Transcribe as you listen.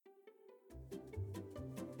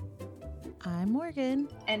I'm Morgan.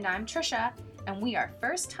 And I'm Trisha, and we are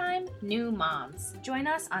first-time new moms. Join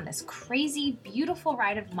us on this crazy, beautiful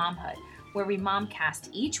ride of momhood, where we momcast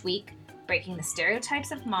each week, breaking the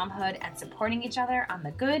stereotypes of momhood and supporting each other on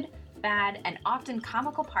the good, bad, and often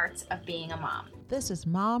comical parts of being a mom. This is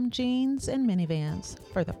Mom Jeans and Minivans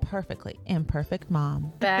for the perfectly imperfect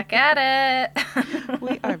mom. Back at it.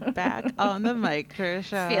 We are back on the mic,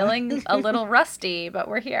 Trisha. Feeling a little rusty, but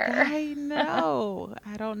we're here. I know.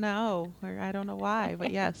 I don't know. I don't know why,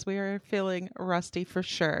 but yes, we are feeling rusty for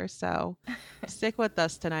sure. So stick with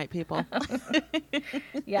us tonight, people.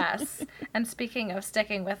 Yes. And speaking of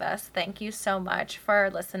sticking with us, thank you so much for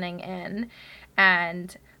listening in.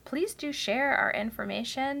 And please do share our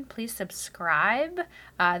information. Please subscribe.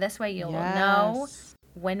 This way you'll know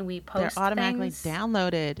when we post They're automatically things.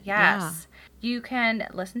 downloaded. Yes. Yeah. You can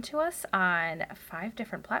listen to us on 5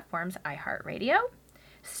 different platforms: iHeartRadio,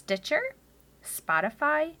 Stitcher,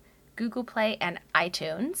 Spotify, Google Play, and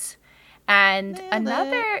iTunes. And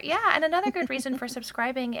another good reason for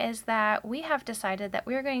subscribing is that we have decided that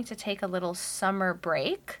we're going to take a little summer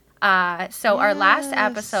break. So our last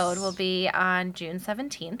episode will be on June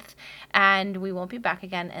 17th, and we won't be back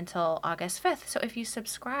again until August 5th. So if you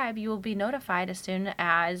subscribe, you will be notified as soon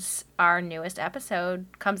as our newest episode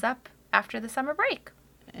comes up after the summer break.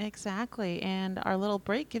 Exactly. And our little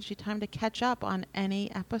break gives you time to catch up on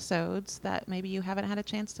any episodes that maybe you haven't had a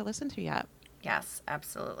chance to listen to yet. Yes,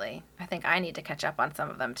 absolutely. I think I need to catch up on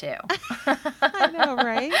some of them too. I know,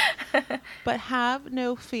 right? But have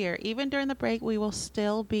no fear. Even during the break, we will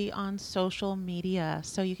still be on social media.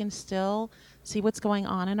 So you can still see what's going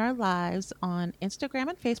on in our lives on Instagram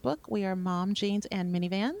and Facebook. We are Mom Jeans and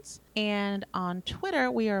Minivans. And on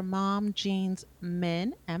Twitter, we are Mom Jeans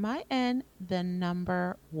Min, M-I-N, the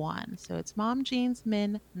number 1. So it's Mom Jeans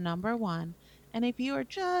Min, number 1. And if you are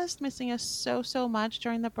just missing us so much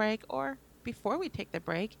during the break or before we take the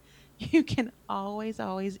break, you can always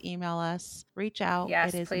email us, reach out.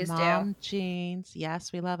 Yes, it is please Mom do. Jeans.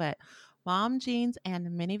 Yes, we love it. Mom Jeans and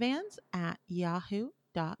Minivans at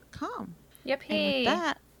yahoo.com. Yippee. And with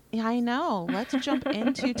that, I know. Let's jump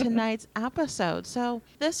into tonight's episode. So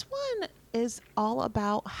this one is all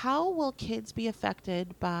about how will kids be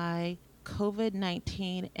affected by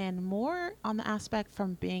COVID-19 and more on the aspect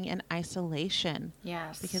from being in isolation.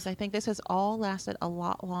 Yes. Because I think this has all lasted a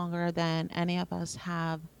lot longer than any of us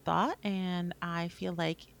have thought. And I feel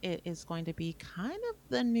like it is going to be kind of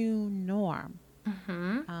the new norm.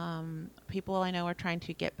 People I know are trying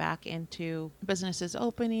to get back into businesses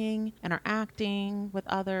opening, interacting with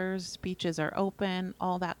others, beaches are open,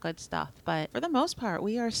 all that good stuff. But for the most part,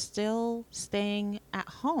 we are still staying at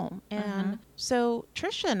home. And so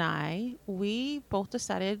Trisha and I, we both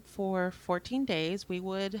decided for 14 days we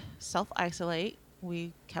would self-isolate.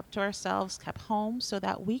 We kept to ourselves, kept home so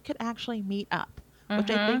that we could actually meet up. Which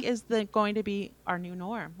I think is going to be our new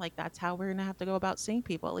norm. Like, that's how we're going to have to go about seeing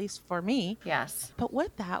people, at least for me. Yes. But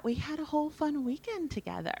with that, we had a whole fun weekend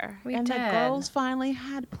together. We did. The girls finally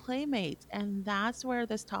had playmates. And that's where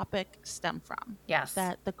this topic stemmed from. Yes.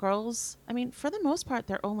 That the girls, I mean, for the most part,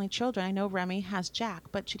 they're only children. I know Remy has Jack,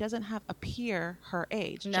 but she doesn't have a peer her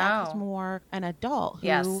age. No. Jack is more an adult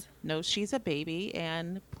who knows she's a baby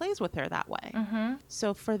and plays with her that way.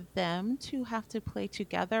 So for them to have to play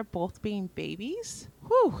together, both being babies,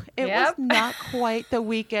 it was not quite the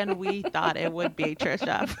weekend we thought it would be,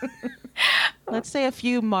 Trisha. Let's say a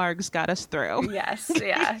few margs got us through. Yes,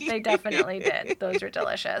 yeah, they definitely did. Those were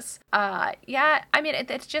delicious. Yeah, I mean,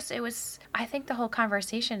 it was, I think the whole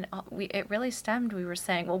conversation, it really stemmed, we were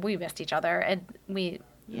saying, well, we missed each other and we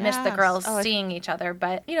missed the girls seeing each other,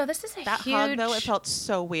 but this is that huge hug though. It felt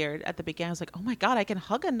so weird at the beginning. I was like, oh my god, I can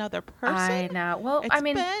hug another person. I know. Well, it's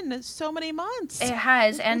been so many months. It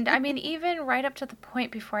has, and I mean, even right up to the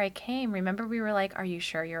point before I came, remember we were like, are you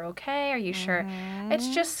sure you're okay? Are you sure? It's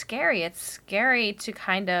just scary. It's scary to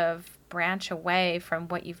kind of branch away from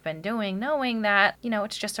what you've been doing, knowing that,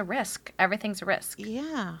 it's just a risk. Everything's a risk.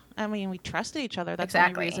 Yeah. I mean, we trusted each other. That's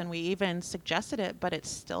exactly the only reason we even suggested it, but it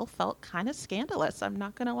still felt kind of scandalous. I'm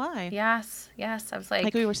not going to lie. Yes. I was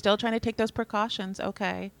like we were still trying to take those precautions.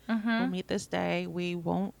 Okay. We'll meet this day. We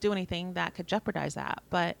won't do anything that could jeopardize that.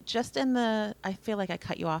 But just I feel like I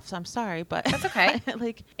cut you off, so I'm sorry, but that's okay.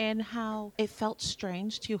 And how it felt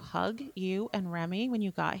strange to hug you and Remy when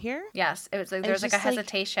you got here. Yes. It was like, there was like a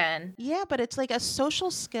hesitation. Yeah, but it's like a social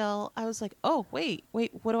skill. I was like, oh, wait,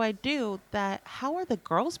 what do I do? How are the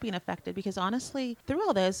girls being affected? Because honestly, through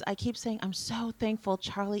all this, I keep saying I'm so thankful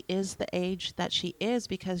Charlie is the age that she is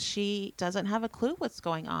because she doesn't have a clue what's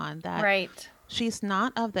going on. Right. She's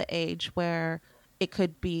not of the age where it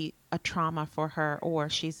could be a trauma for her or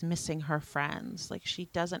she's missing her friends. Like she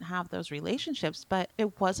doesn't have those relationships. But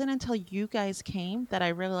it wasn't until you guys came that I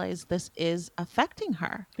realized this is affecting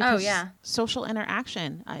her Oh, because yeah. social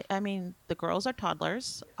interaction. I mean, the girls are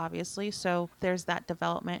toddlers, obviously. So there's that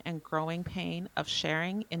development and growing pain of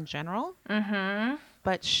sharing in general. Mm-hmm.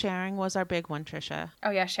 But sharing was our big one, Trisha. Oh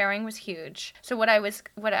yeah, sharing was huge. So what I was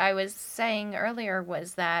saying earlier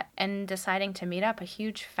was that in deciding to meet up, a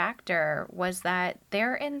huge factor was that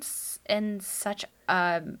they're in such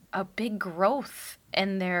a big growth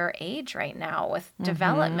in their age right now with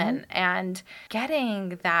development and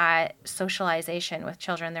getting that socialization with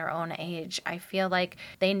children their own age. I feel like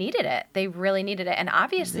they needed it. They really needed it. And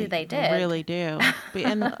obviously They they did. really do.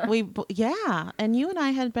 And yeah. And you and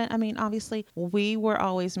I had been, I mean, obviously, we were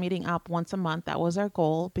always meeting up once a month. That was our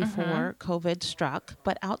goal before COVID struck.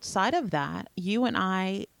 But outside of that, you and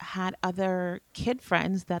I had other kid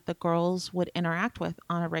friends that the girls would interact with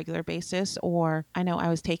on a regular basis. Or I know I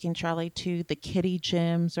was taking Charlie to the kiddie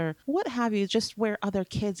gyms or what have you, just where other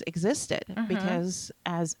kids existed. Because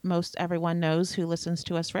as most everyone knows who listens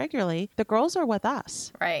to us regularly, the girls are with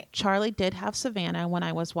us. Right. Charlie did have Savannah when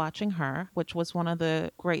I was watching her, which was one of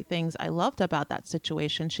the great things I loved about that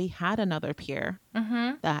situation. She had another peer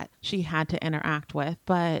that she had to interact with.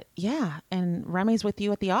 But yeah, and Remy's with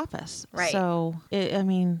you at the office. Right. So, I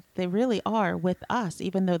mean, they really are with us,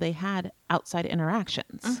 even though they had outside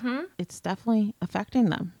interactions. It's definitely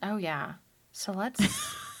affecting them. Oh yeah. So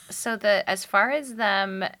as far as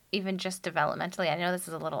them even just developmentally, I know this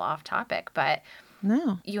is a little off topic, but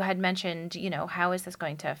No. you had mentioned, how is this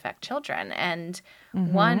going to affect children? And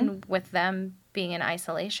one, with them being in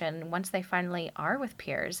isolation, once they finally are with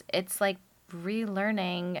peers, it's like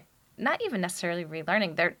relearning, not even necessarily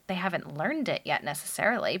relearning, they haven't learned it yet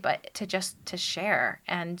necessarily, but to share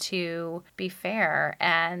and to be fair.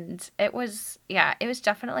 And it was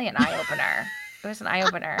definitely an eye-opener. It was an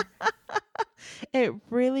eye-opener. It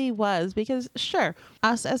really was because, sure,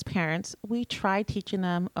 us as parents, we try teaching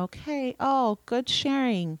them, okay, oh, good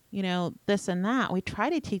sharing, this and that. We try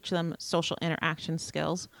to teach them social interaction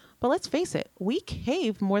skills. But let's face it, we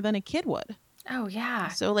cave more than a kid would. Oh, yeah.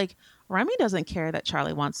 So, like, Remy doesn't care that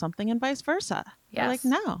Charlie wants something and vice versa. They're like,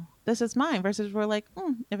 no, this is mine. Versus we're like,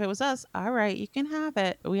 if it was us, all right, you can have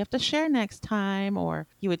it. We have to share next time. Or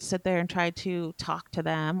you would sit there and try to talk to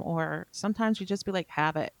them. Or sometimes you just be like,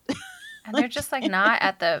 have it. And they're just like not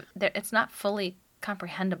it's not fully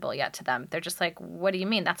comprehensible yet to them. They're just like, what do you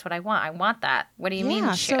mean? That's what I want. I want that. What do you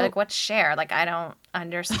mean? Share? Like, what's share? Like, I don't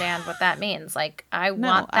understand what that means. Like, I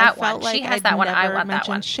want that one. She has that one. I want that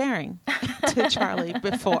one. Sharing to Charlie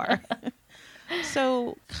before.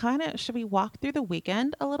 So kind of, should we walk through the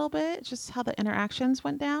weekend a little bit? Just how the interactions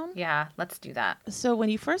went down? Yeah, let's do that. So when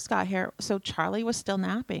you first got here, so Charlie was still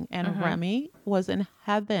napping and Remy was in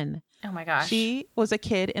heaven. Oh my gosh. She was a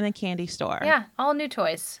kid in a candy store. Yeah, all new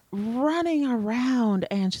toys. Running around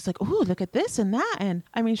and she's like, ooh, look at this and that. And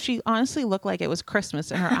I mean, she honestly looked like it was Christmas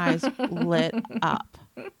and her eyes lit up.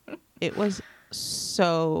 It was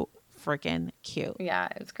so freaking cute. Yeah,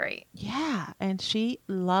 it was great. Yeah, and she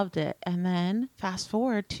loved it. And then fast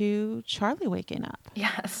forward to Charlie waking up.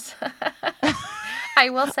 Yes. I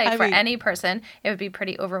will say any person, it would be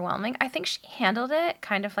pretty overwhelming. I think she handled it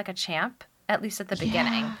kind of like a champ. At least at the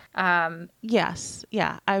beginning. Yes.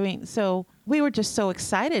 Yeah. I mean, so we were just so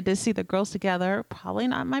excited to see the girls together. Probably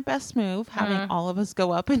not my best move, having all of us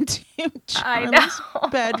go up into Charlie's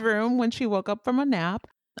bedroom when she woke up from a nap.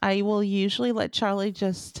 I will usually let Charlie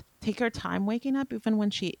just take her time waking up, even when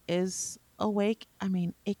she is awake. I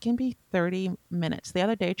mean, it can be 30 minutes. The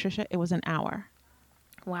other day, Trisha, it was an hour.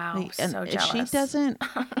 Wow. Like, so and jealous. if she doesn't,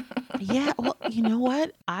 yeah, well, you know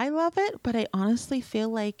what? I love it, but I honestly feel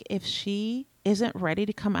like if she isn't ready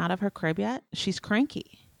to come out of her crib yet, she's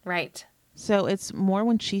cranky. Right. So it's more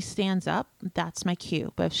when she stands up, that's my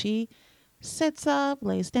cue. But if she sits up,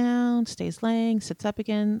 lays down, stays laying, sits up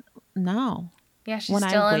again, no. Yeah, she's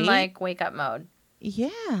still in like wake up mode.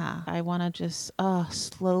 Yeah. I want to just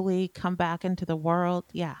slowly come back into the world.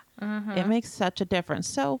 Yeah. It makes such a difference.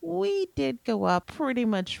 So we did go up pretty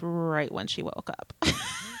much right when she woke up.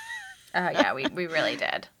 Yeah, we really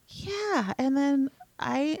did. Yeah. And then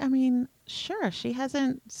I mean, sure, she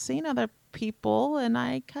hasn't seen other people. And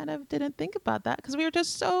I kind of didn't think about that because we were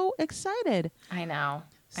just so excited. I know.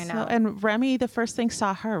 And Remy, the first thing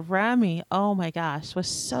saw her. Remy, oh my gosh, was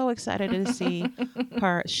so excited to see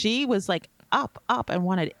her. She was like up and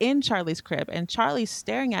wanted in Charlie's crib. And Charlie's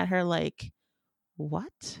staring at her like,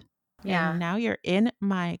 what? Yeah. And now you're in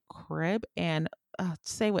my crib and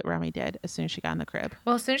say what Remy did as soon as she got in the crib.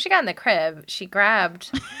 Well, as soon as she got in the crib, she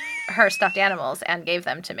grabbed her stuffed animals and gave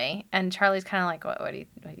them to me. And Charlie's kind of like, what are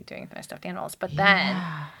you doing with my stuffed animals? But then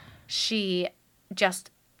she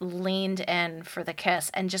just leaned in for the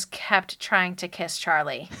kiss and just kept trying to kiss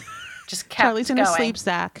Charlie. Just kept Charlie's in going. a sleep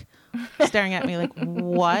sack, staring at me like,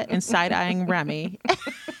 what? And side-eyeing Remy.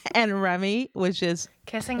 And Remy was just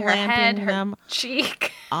kissing her head, her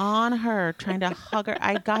cheek. On her, trying to hug her.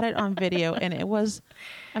 I got it on video, and it was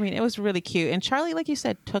really cute. And Charlie, like you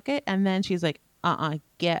said, took it, and then she's like,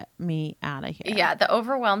 get me out of here. Yeah, the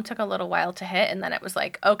overwhelm took a little while to hit, and then it was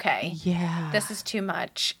like, okay, yeah, this is too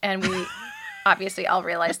much. And we obviously all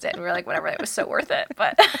realized it, and we were like, whatever, it was so worth it.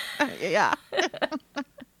 But yeah.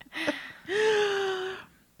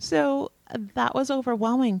 So that was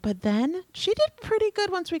overwhelming. But then she did pretty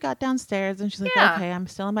good once we got downstairs. And she's like, okay, I'm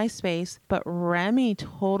still in my space. But Remy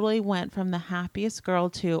totally went from the happiest girl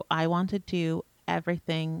to I want to do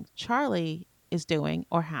everything Charlie is doing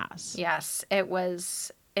or has. Yes, it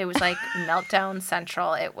was like meltdown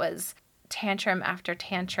central. It was tantrum after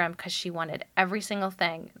tantrum because she wanted every single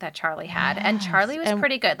thing that Charlie had. Yes. And Charlie was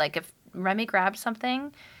pretty good. Like if Remy grabbed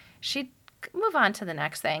something, she'd move on to the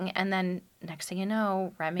next thing, and then next thing you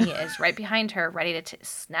know, Remy is right behind her, ready to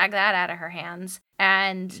snag that out of her hands.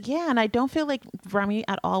 And yeah, and I don't feel like Remy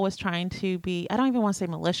at all was trying to be, I don't even want to say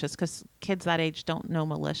malicious because kids that age don't know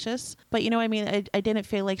malicious, but you know what I mean? I didn't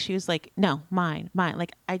feel like she was like, no, mine.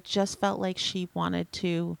 Like I just felt like she wanted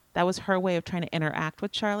to, that was her way of trying to interact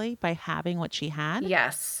with Charlie by having what she had.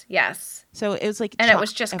 Yes. So it was like, and it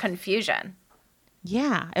was just confusion.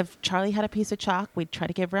 Yeah, if Charlie had a piece of chalk, we'd try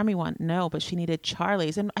to give Remy one. No, but she needed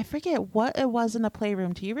Charlie's. And I forget what it was in the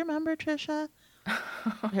playroom. Do you remember, Trisha?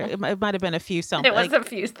 It might have been a few something. It was a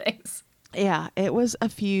few things. Yeah, it was a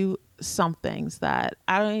few somethings that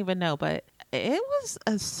I don't even know, but it was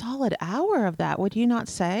a solid hour of that. Would you not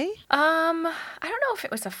say? I don't know if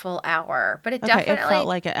it was a full hour, but it definitely it felt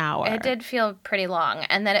like an hour. It did feel pretty long.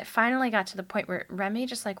 And then it finally got to the point where Remy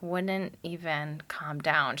just like wouldn't even calm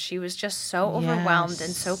down. She was just so overwhelmed and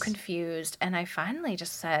so confused. And I finally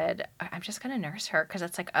just said, I'm just going to nurse her because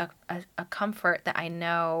it's like a comfort that I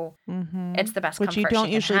know it's the best comfort she can have. Which you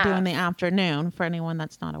don't usually do in the afternoon for anyone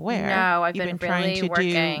that's not aware. No, I've been really trying to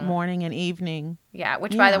working. Do morning and evening. Yeah,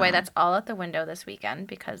 which by the way, that's all at the window this weekend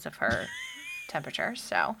because of her temperature.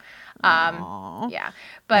 So, yeah.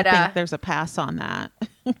 But I think there's a pass on that.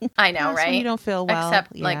 I know, right? You don't feel well.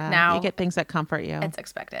 Except like now you get things that comfort you. It's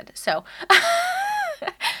expected. So,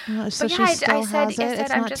 so she still has it. It's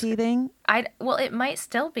not teething. Well, it might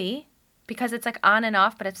still be because it's like on and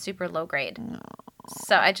off, but it's super low grade. No.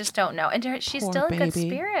 So I just don't know. And she's still in good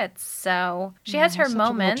spirits. So she has her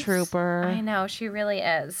moments. Trooper. I know, she really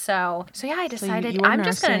is. So yeah, I decided I'm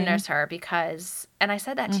just going to nurse her because, and I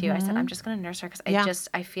said that to you. I said, I'm just going to nurse her because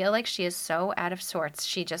I feel like she is so out of sorts.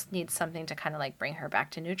 She just needs something to kind of like bring her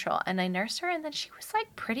back to neutral. And I nursed her and then she was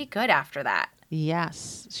like pretty good after that.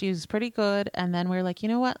 Yes, she was pretty good. And then we were like, you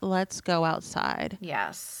know what? Let's go outside.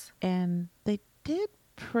 Yes. And they did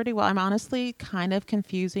pretty well. I'm honestly kind of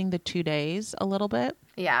confusing the 2 days a little bit.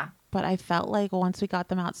 Yeah. But I felt like once we got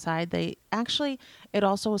them outside, it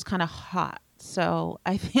also was kind of hot. So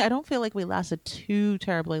I don't feel like we lasted too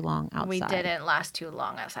terribly long outside. We didn't last too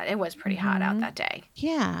long outside. It was pretty hot out that day.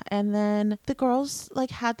 Yeah. And then the girls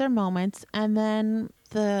like had their moments. And then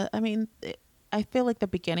I feel like the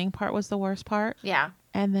beginning part was the worst part. Yeah.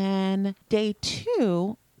 And then day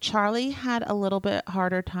 2, Charlie had a little bit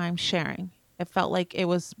harder time sharing. It felt like it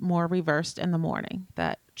was more reversed in the morning,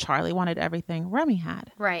 that Charlie wanted everything Remy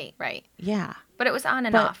had. Right. Yeah. But it was on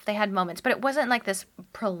and off. They had moments, but it wasn't like this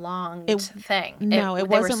prolonged thing. No, it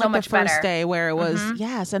wasn't like the first day where it was,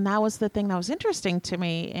 yes. And that was the thing that was interesting to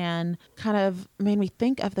me and kind of made me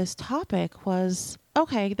think of this topic was,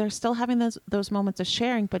 okay, they're still having those moments of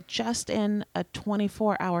sharing, but just in a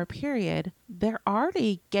 24-hour period, they're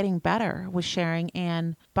already getting better with sharing.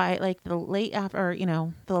 And by like the late after,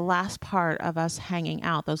 the last part of us hanging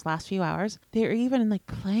out, those last few hours, they're even like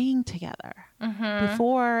playing together.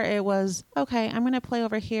 Before it was, okay, I'm going to play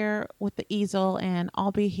over here with the easel and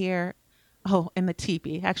I'll be here. Oh, and the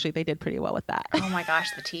teepee. Actually, they did pretty well with that. Oh my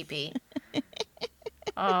gosh, the teepee.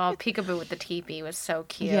 Oh, Peekaboo with the teepee was so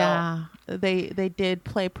cute. Yeah, they did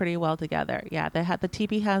play pretty well together. Yeah, the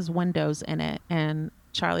teepee has windows in it, and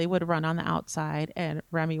Charlie would run on the outside, and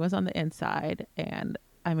Remy was on the inside, and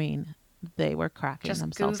I mean, they were cracking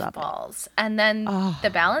themselves up. Just goofballs. And then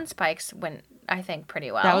the balance bikes went, I think,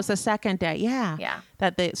 pretty well. That was the second day. Yeah. Yeah.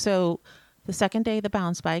 So the second day, the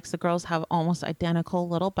balance bikes, the girls have almost identical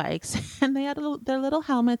little bikes, and they had their little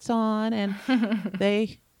helmets on, and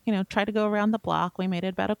they try to go around the block. We made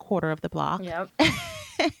it about a quarter of the block. Yep.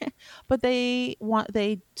 But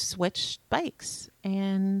they switched bikes,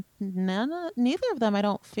 and neither of them I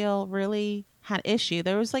don't feel really had issue.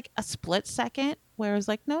 There was like a split second where it was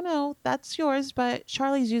like, no, that's yours, but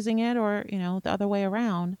Charlie's using it, or the other way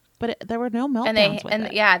around. But there were no meltdowns with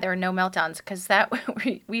it. Yeah, there were no meltdowns because that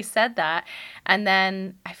we said that, and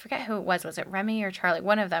then I forget who it was. Was it Remy or Charlie?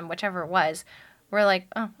 One of them, whichever it was. We're like,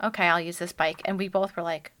 oh, okay, I'll use this bike, and we both were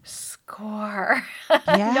like, score,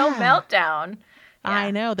 no meltdown. Yeah.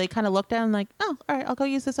 I know. They kind of looked down like, oh, all right, I'll go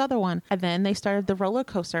use this other one. And then they started the roller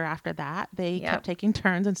coaster after that. They kept taking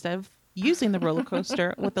turns instead of using the roller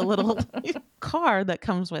coaster with the little car that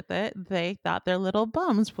comes with it. They thought their little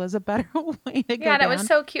bums was a better way to go down. Yeah, and it was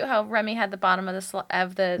so cute how Remy had the bottom of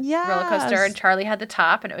the roller coaster and Charlie had the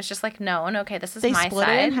top, and it was just like, no, okay, this is my side. They split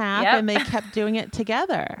it in half, and they kept doing it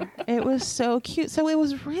together. It was so cute. So it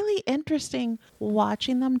was really interesting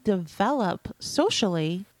watching them develop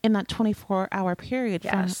socially in that 24-hour period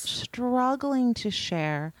from struggling to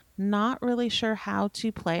share, not really sure how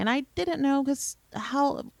to play. And I didn't know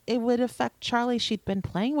how it would affect Charlie. She'd been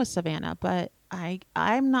playing with Savannah, but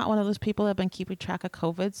I'm not one of those people that have been keeping track of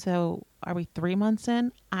COVID. So are we 3 months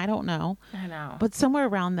in? I don't know. I know. But somewhere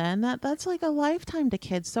around then, that's like a lifetime to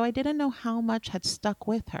kids. So I didn't know how much had stuck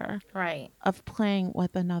with her. Right. Of playing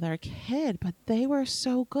with another kid, but they were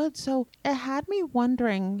so good. So it had me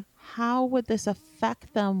wondering, how would this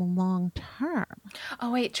affect them long term?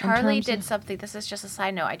 Oh, wait, Charlie did something. This is just a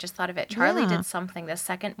side note. I just thought of it. Charlie did something the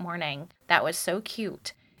second morning that was so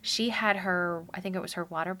cute. She had her, I think it was her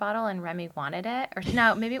water bottle, and Remy wanted it. Or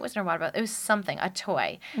no, maybe it wasn't her water bottle. It was something, a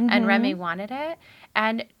toy. Mm-hmm. And Remy wanted it.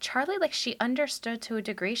 And Charlie, she understood to a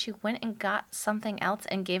degree. She went and got something else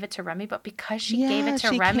and gave it to Remy. But because she gave it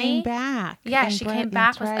to Remy. She came back. Yeah, she came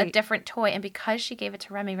back with a different toy. And because she gave it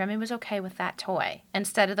to Remy, Remy was okay with that toy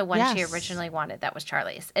instead of the one she originally wanted. That was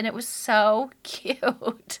Charlie's. And it was so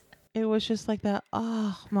cute. It was just like that,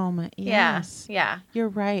 moment. Yes. Yeah. You're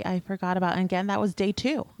right. I forgot about it. And again, that was day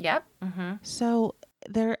 2. Yep. Mm-hmm. So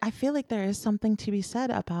I feel like there is something to be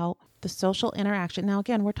said about the social interaction. Now,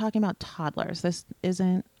 again, we're talking about toddlers. This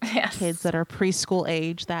isn't kids that are preschool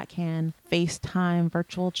age that can FaceTime,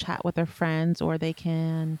 virtual chat with their friends, or they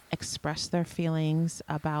can express their feelings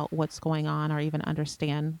about what's going on or even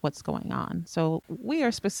understand what's going on. So we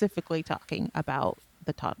are specifically talking about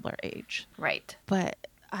the toddler age. Right. But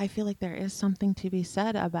I feel like there is something to be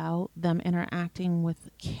said about them interacting with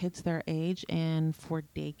kids their age, and for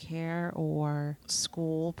daycare or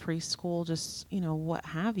school, preschool, just, what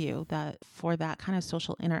have you, that for that kind of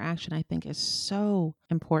social interaction, I think is so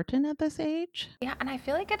important at this age. Yeah. And I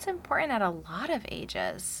feel like it's important at a lot of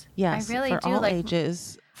ages. Yes. I really for do. All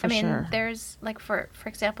ages. Sure. There's for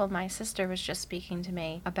example, my sister was just speaking to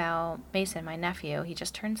me about Mason, my nephew. He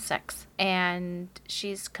just turned 6, and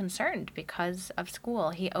she's concerned because of school.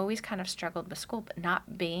 He always kind of struggled with school, but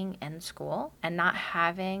not being in school and not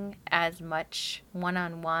having as much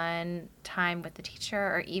one-on-one time with the teacher,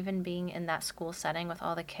 or even being in that school setting with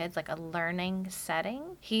all the kids, like a learning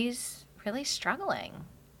setting. He's really struggling.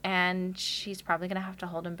 And she's probably going to have to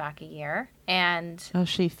hold him back a year. And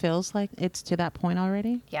she feels like it's to that point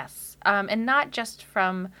already? Yes. And not just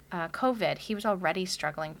from COVID. He was already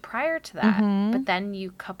struggling prior to that. Mm-hmm. But then you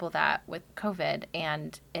couple that with COVID,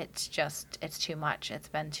 and it's too much. It's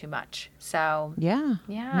been too much. So yeah.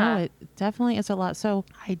 No, it definitely is a lot. So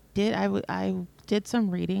I did some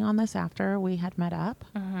reading on this after we had met up.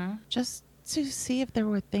 Mm-hmm. Just to see if there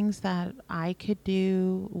were things that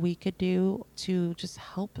we could do to just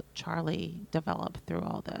help Charlie develop through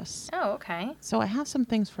all this. Oh, okay. So I have some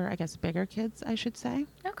things for, I guess, bigger kids, I should say.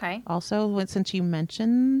 Okay. Also, since you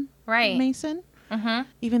mentioned Mason, mm-hmm.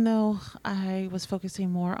 Even though I was focusing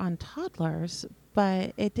more on toddlers,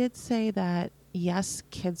 but it did say that, yes,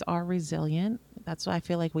 kids are resilient. That's why I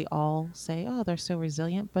feel like we all say, oh, they're so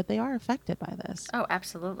resilient, but they are affected by this. Oh,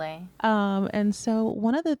 absolutely. And so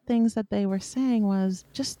one of the things that they were saying was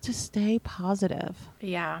just to stay positive.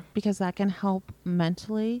 Yeah. Because that can help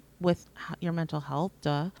mentally with your mental health,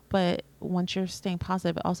 but once you're staying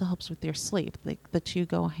positive, it also helps with your sleep. The two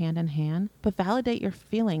go hand in hand. But validate your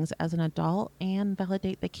feelings as an adult and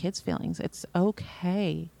validate the kids' feelings. It's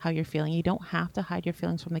okay how you're feeling. You don't have to hide your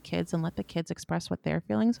feelings from the kids, and let the kids express what their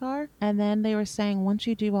feelings are. And then they were saying, once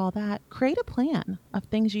you do all that, create a plan of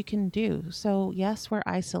things you can do. So yes, we're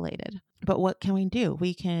isolated. But what can we do?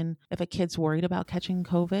 We can, if a kid's worried about catching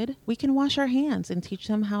COVID, we can wash our hands and teach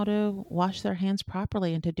them how to wash their hands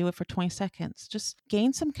properly and to do it for 20 seconds. Just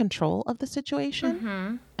gain some control of the situation.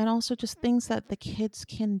 Mm-hmm. And also just things that the kids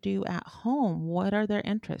can do at home. What are their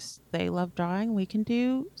interests? They love drawing. We can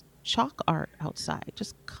do chalk art outside.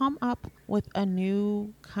 Just come up with a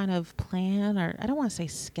new kind of plan, or I don't want to say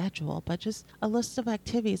schedule, but just a list of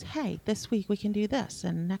activities. Hey, this week we can do this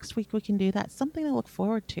and next week we can do that. Something to look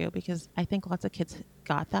forward to, because I think lots of kids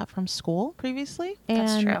got that from school previously.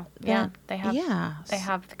 That's And true. Yeah. They yeah.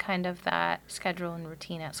 have kind of that schedule and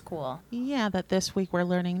routine at school. Yeah, that this week we're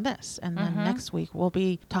learning this, and then next week we'll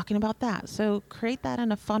be talking about that. So create that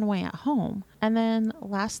in a fun way at home. And then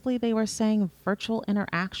lastly, they were saying virtual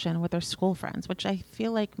interaction with their school friends, which I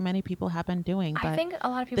feel like many people have been doing. I think a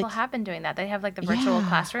lot of people have been doing that. They have like the virtual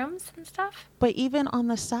classrooms and stuff. But even on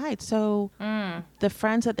the side, so the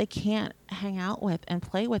friends that they can't hang out with and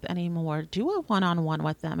play with anymore, do a one-on-one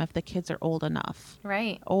with them if the kids are old enough.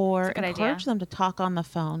 Right. Or encourage them to talk on the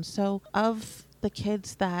phone. So of the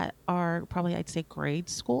kids that are probably, I'd say, grade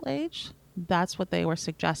school age, that's what they were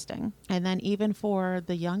suggesting. And then even for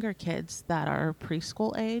the younger kids that are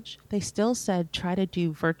preschool age, they still said try to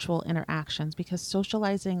do virtual interactions, because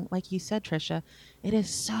socializing, like you said, Trisha, it is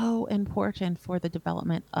so important for the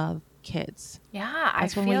development of kids. Yeah, I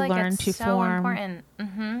feel like it's so important.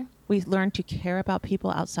 We learn to care about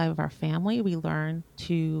people outside of our family. We learn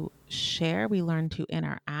to share. We learn to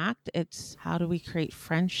interact. It's how do we create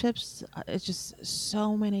friendships? It's just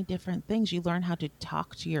so many different things. You learn how to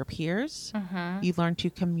talk to your peers. You learn to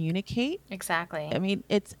communicate. Exactly. I mean,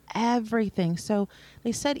 it's everything. So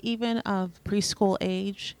they said even of preschool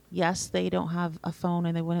age, yes, they don't have a phone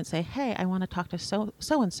and they wouldn't say, hey, I want to talk to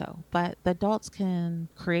so-and-so. But the adults can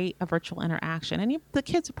create a virtual interaction. And the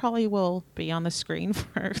kids probably will be on the screen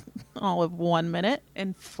for all of 1 minute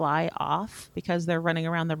and fly off because they're running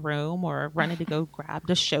around the room or running to go grab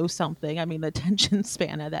to show something. I mean, the attention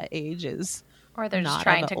span at that age is Or they're just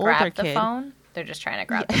trying to grab the phone. They're just trying to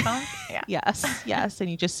grab the phone. Yeah. Yes. And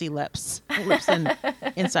you just see lips and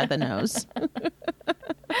inside the nose.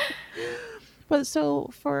 But so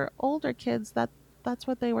for older kids, that's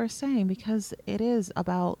what they were saying, because it is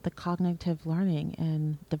about the cognitive learning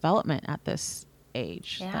and development at this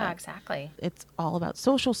age. Yeah, exactly. It's all about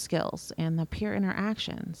social skills and the peer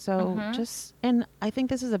interaction. So and I think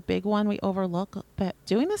this is a big one we overlook, but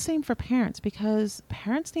doing the same for parents, because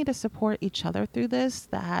parents need to support each other through this.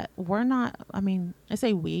 That we're not, I mean, I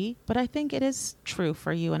say we, but I think it is true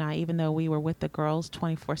for you and I, even though we were with the girls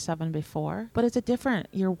 24/7 before, but it's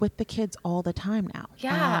you're with the kids all the time now.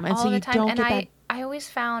 Yeah, and all so the you time. don't And get that. I always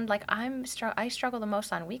found like I struggle the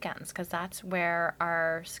most on weekends, because that's where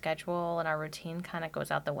our schedule and our routine kind of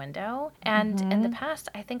goes out the window. And in the past,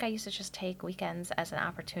 I think I used to just take weekends as an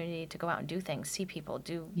opportunity to go out and do things, see people,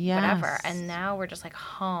 do whatever. And now we're just like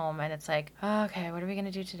home, and it's like, okay, what are we going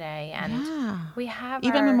to do today? And we have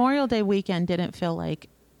even Memorial Day weekend didn't feel like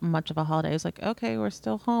much of a holiday. It was like, okay, we're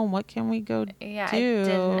still home. What can we go do? Yeah, it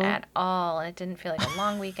didn't at all. And it didn't feel like a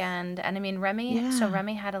long weekend. And I mean,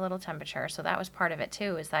 Remy had a little temperature. So that was part of it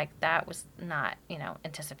too, is like, that was not,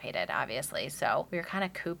 anticipated, obviously. So we were kind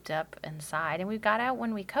of cooped up inside, and we got out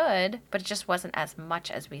when we could, but it just wasn't as much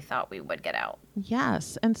as we thought we would get out.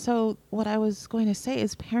 Yes. And so what I was going to say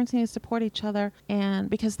is parents need to support each other, and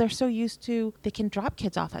because they're so used to, they can drop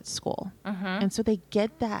kids off at school. And so they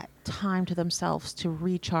get that time to themselves to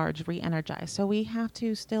recharge, re-energize. So we have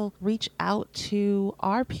to still reach out to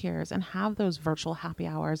our peers and have those virtual happy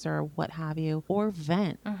hours or what have you, or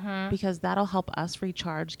vent, because that'll help us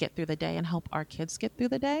recharge, get through the day, and help our kids get through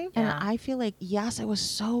the day. And I feel like, yes, it was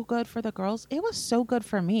so good for the girls. It was so good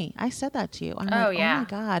for me. I said that to you. I'm like, oh my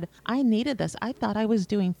God, I needed this. I thought I was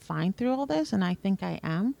doing fine through all this, and I think I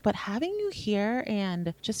am. But having you here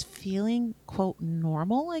and just feeling, quote,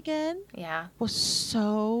 normal again was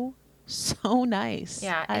so nice.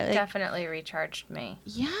 Yeah, it definitely recharged me.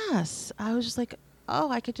 Yes. I was just like, oh,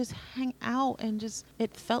 I could just hang out and just,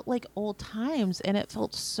 it felt like old times, and it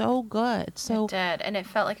felt so good. So it did. And it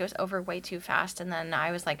felt like it was over way too fast. And then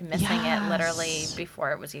I was like missing it literally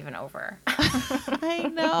before it was even over. I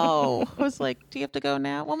know. I was like, do you have to go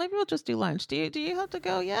now? Well, maybe we'll just do lunch. Do you have to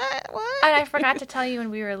go yet? What? And I forgot to tell you when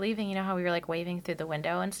we were leaving, you know how we were like waving through the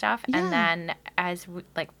window and stuff. Yeah. And then as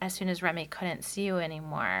soon as Remy couldn't see you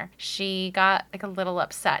anymore, she got like a little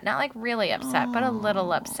upset. Not like really upset, but a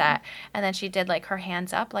little upset. And then she did like her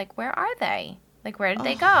hands up, like, where are they? Like, where did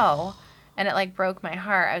they go? And it like broke my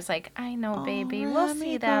heart. I was like, I know, baby, we'll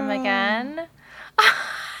see them again.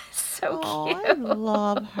 So cute. I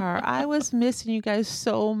love her. I was missing you guys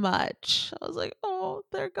so much. I was like, oh,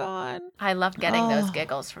 they're gone. I loved getting those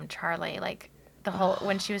giggles from Charlie. Like the whole,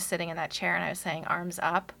 when she was sitting in that chair and I was saying arms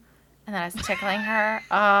up and then I was tickling her.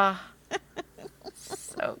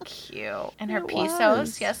 So cute. And her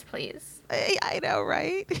pesos. Yes, please. I know,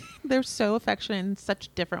 right? They're so affectionate in such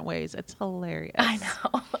different ways. It's hilarious. I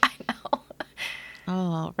know.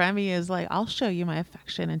 Oh, Remy is like, I'll show you my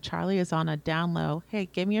affection. And Charlie is on a down low. Hey,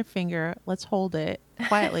 give me your finger. Let's hold it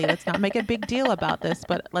quietly. Let's not make a big deal about this,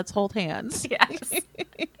 but let's hold hands. Yes.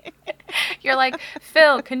 You're like,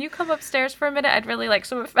 Phil, can you come upstairs for a minute? I'd really like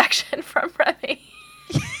some affection from Remy.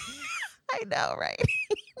 I know, right?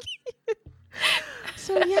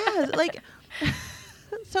 So, yeah, like,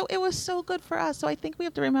 so it was so good for us. So I think we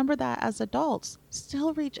have to remember that as adults,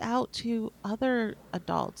 still reach out to other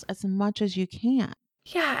adults as much as you can.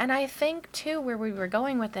 Yeah, and I think too where we were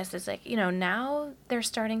going with this is like, now there's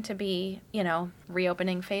starting to be,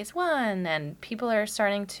 reopening phase 1 and people are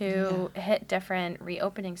starting to hit different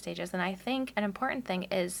reopening stages. And I think an important thing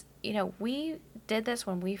is, we did this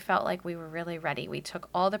when we felt like we were really ready. We took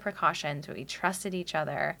all the precautions, we trusted each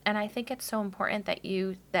other. And I think it's so important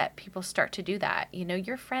that people start to do that.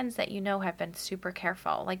 Your friends that have been super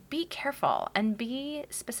careful. Like, be careful and be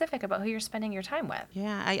specific about who you're spending your time with.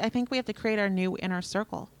 Yeah, I think we have to create our new inner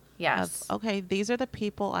circle. Yes. Of, okay, these are the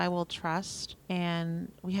people I will trust,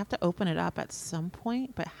 and we have to open it up at some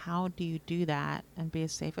point. But how do you do that and be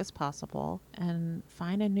as safe as possible and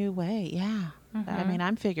find a new way? Yeah. I mean,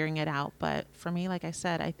 I'm figuring it out. But for me, like I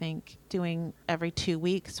said, I think doing every 2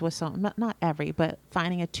 weeks was not every, but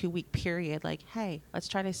finding a 2-week period, like, hey, let's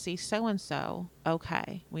try to see so-and-so.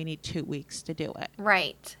 Okay, we need 2 weeks to do it.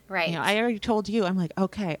 Right. I already told you, I'm like,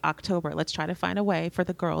 okay, October, let's try to find a way for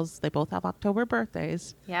the girls. They both have October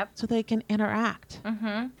birthdays. Yep. So they can interact.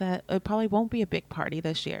 That it probably won't be a big party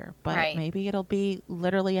this year, but maybe it'll be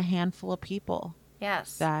literally a handful of people.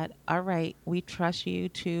 Yes. That, all right, we trust you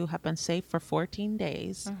to have been safe for 14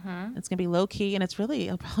 days. It's going to be low key, and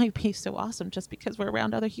it'll probably be so awesome just because we're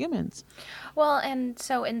around other humans. Well, and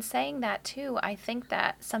so in saying that too, I think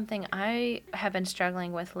that something I have been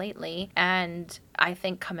struggling with lately, and I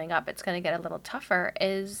think coming up it's going to get a little tougher,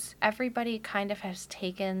 is everybody kind of has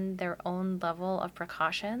taken their own level of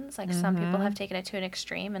precautions. Like some people have taken it to an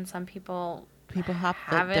extreme, and some people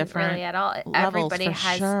haven't different really at all. Everybody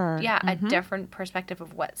has a different perspective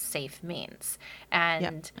of what safe means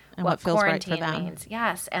and what quarantine means.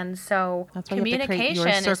 Yes. And so communication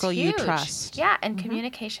is huge. You trust. Yeah, and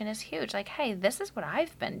communication is huge. Like, hey, this is what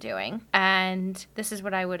I've been doing and this is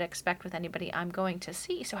what I would expect with anybody I'm going to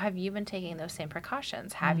see. So have you been taking those same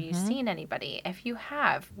precautions? Have you seen anybody? If you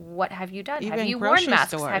have, what have you done? Even have you worn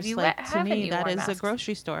masks? Stores. Have you to me, that is masks? a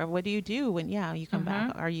grocery store. What do you do when you come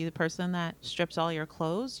back? Are you the person that strips all your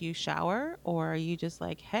clothes, you shower, or are you just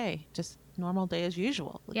like, hey, just normal day as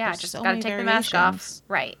usual? Yeah, just gotta take the mask off.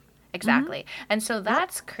 Right. Exactly. And so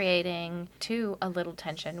that's creating too a little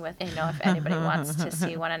tension with, if anybody wants to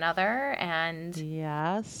see one another. And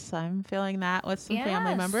yes, I'm feeling that with some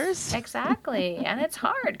family members. Exactly. And it's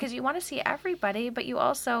hard because you want to see everybody, but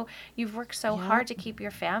you've worked so hard to keep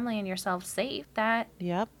your family and yourself safe that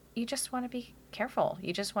you just want to be careful.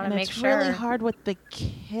 You just want to make sure. It's really hard with the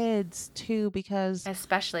kids too, because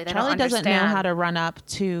especially Charlie doesn't know how to run up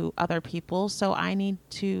to other people, so I need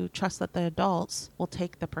to trust that the adults will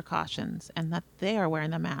take the precautions and that they are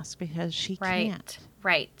wearing the mask because she can't.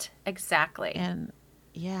 Right. Exactly. And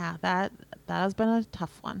that has been a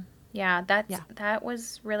tough one. Yeah, that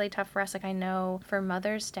was really tough for us. Like, I know for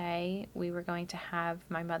Mother's Day, we were going to have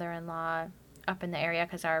my mother-in-law up in the area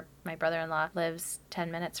because my brother-in-law lives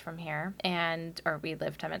 10 minutes from here, or we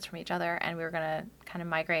live 10 minutes from each other, and we were going to kind of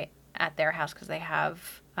migrate at their house because they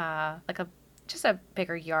have just a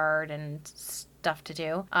bigger yard and stuff to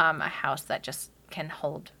do, a house that just can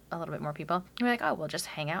hold a little bit more people. And we're like, oh, we'll just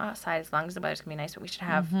hang out outside as long as the weather's going to be nice, but we should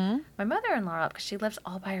have my mother-in-law up because she lives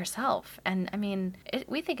all by herself. And I mean,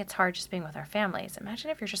 we think it's hard just being with our families.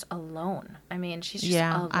 Imagine if you're just alone. I mean, she's just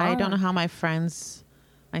alone. I don't know how my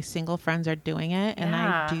single friends are doing it, and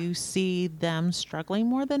I do see them struggling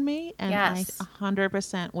more than me, and I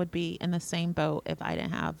 100% would be in the same boat if I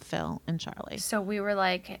didn't have Phil and Charlie. So we were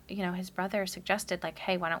like, his brother suggested, like,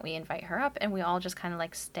 hey, why don't we invite her up, and we all just kind of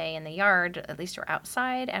like stay in the yard, at least we're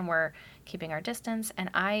outside and we're keeping our distance. And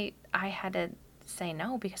I had to say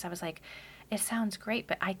no because I was like, it sounds great,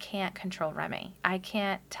 but I can't control Remy. I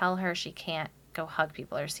can't tell her she can't go hug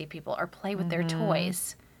people or see people or play with their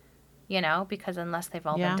toys. Because unless they've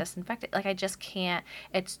all been disinfected, like, I just can't,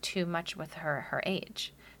 it's too much with her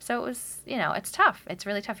age. So it was, it's tough. It's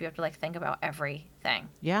really tough. You have to like think about everything.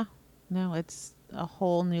 Yeah. No, it's a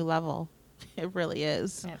whole new level It really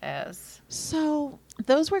is. It is. So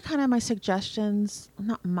those were kind of my suggestions,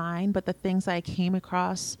 not mine, but the things I came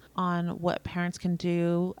across on what parents can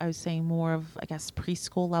do. I was saying more of, I guess,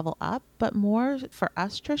 preschool level up, but more for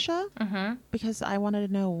us, Trisha, because I wanted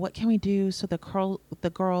to know what can we do so the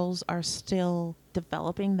girls are still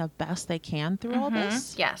developing the best they can through all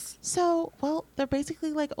this. Yes. So, well, they're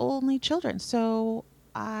basically like only children. So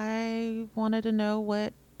I wanted to know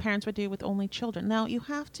what parents would do with only children. Now, you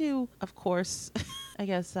have to, of course, I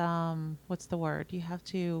guess, what's the word? You have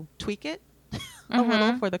to tweak it a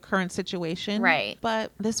little for the current situation. Right.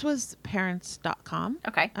 But this was parents.com.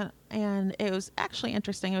 Okay. And it was actually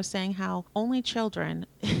interesting. It was saying how only children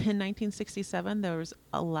in 1967, there was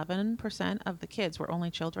 11% of the kids were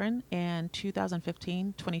only children, and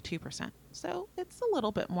 2015, 22%. So it's a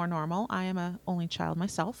little bit more normal. I am a only child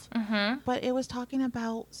myself. But it was talking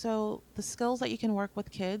about, so the skills that you can work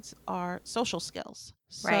with kids are social skills.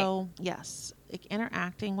 So yes, like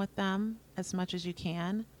interacting with them as much as you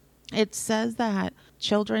can. It says that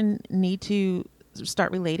children need to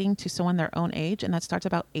start relating to someone their own age, and that starts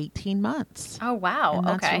about 18 months. Oh, wow. And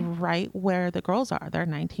that's okay. right where the girls are. They're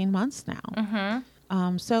 19 months now.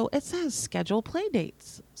 So it says schedule play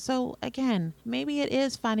dates. So again, maybe it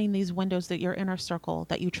is finding these windows that your inner circle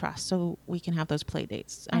that you trust so we can have those play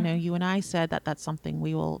dates. I know you and I said that that's something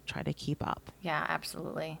we will try to keep up. Yeah,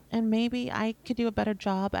 absolutely. And maybe I could do a better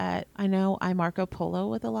job at, I know I Marco Polo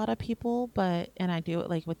with a lot of people, and I do it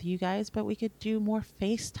like with you guys, but we could do more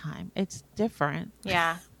FaceTime. It's different.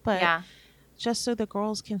 Yeah. But yeah. just so the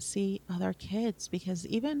girls can see other kids, because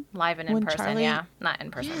even live and in when person, Charlie, yeah. Not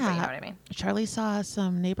in person, but you know what I mean. Charlie saw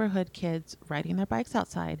some neighborhood kids riding their bikes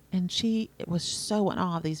outside, and it was so in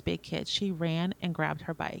awe of these big kids. She ran and grabbed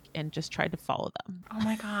her bike and just tried to follow them. Oh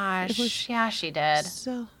my gosh. Yeah, she did.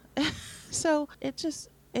 So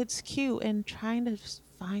it's cute, and trying to just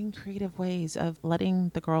find creative ways of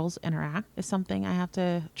letting the girls interact is something I have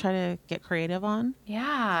to try to get creative on.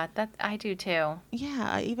 Yeah, that I do too.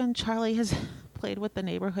 Yeah, even Charlie has played with the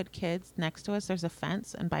neighborhood kids next to us. There's a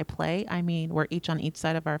fence, and by play, I mean we're each on each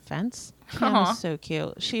side of our fence. Cam is so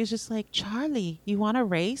cute. She's just like, Charlie, you want to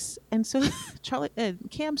race? And so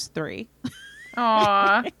Cam's 3.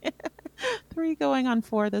 Aww. 3 going on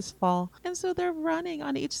 4 this fall. And so they're running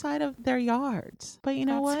on each side of their yards. But you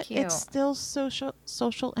know what? Cute. It's still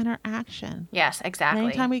social interaction. Yes, exactly. And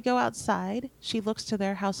anytime we go outside, she looks to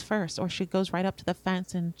their house first, or she goes right up to the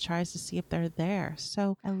fence and tries to see if they're there.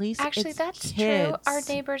 So at least actually, that's kids. True. Our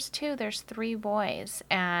neighbors too. There's 3 boys,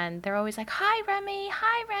 and they're always like, "Hi, Remy.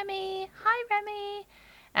 Hi, Remy. Hi, Remy."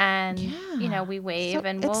 And you know, we wave,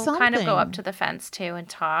 and we'll kind of go up to the fence too and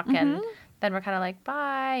talk, and then we're kind of like,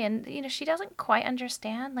 bye. And, you know, she doesn't quite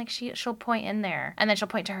understand. Like, she'll point in there, and then she'll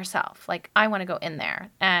point to herself. Like, I want to go in there.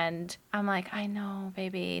 And I'm like, I know,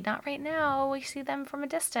 baby, not right now. We see them from a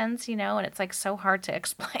distance, you know, and it's like so hard to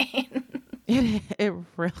explain. It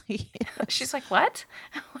really is. She's like, what?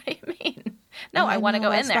 What do you mean? No, I want to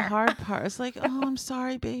go in there. That's the hard part. It's like, oh, I'm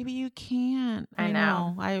sorry, baby, you can't. I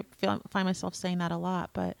know. I find myself saying that a lot.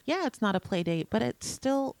 But yeah, it's not a play date, but it's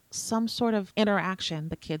still some sort of interaction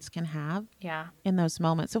the kids can have in those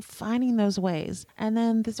moments. So finding those ways. And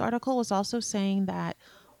then this article was also saying that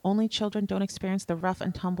only children don't experience the rough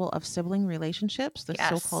and tumble of sibling relationships, the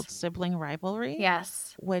so-called sibling rivalry.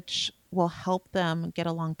 Yes. Which will help them get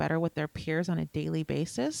along better with their peers on a daily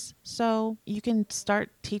basis. So you can start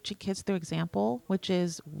teaching kids through example, which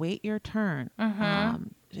is wait your turn.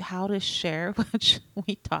 How to share, which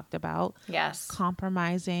we talked about. Yes.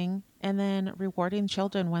 Compromising, and then rewarding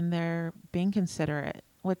children when they're being considerate,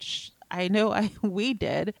 which I know we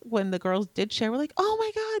did when the girls did share. We're like, oh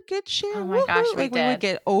my God, good share. Oh my gosh, we would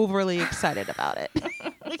get overly excited about it.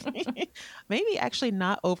 Maybe actually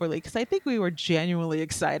not overly, because I think we were genuinely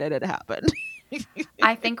excited it happened.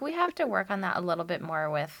 I think we have to work on that a little bit more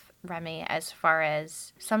with Remy, as far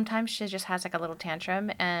as sometimes she just has like a little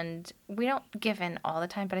tantrum, and we don't give in all the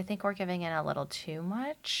time, but I think we're giving in a little too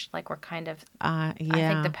much. Like we're kind of, I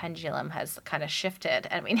think the pendulum has kind of shifted,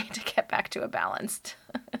 and we need to get back to a balanced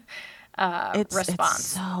response. It's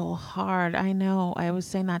so hard. I know. I was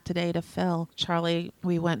saying that today to Phil. Charlie,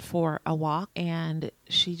 we went for a walk, and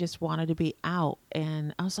she just wanted to be out.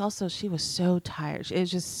 And she was so tired. It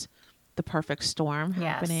was just the perfect storm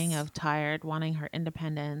happening of tired, wanting her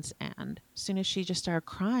independence. And as soon as she just started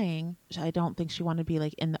crying, I don't think she wanted to be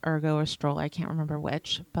like in the ergo or stroller. I can't remember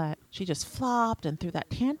which, but she just flopped and threw that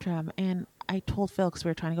tantrum. And I told Phil, because we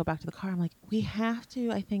were trying to go back to the car, I'm like, we have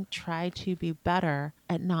to, I think, try to be better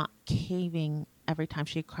at not caving every time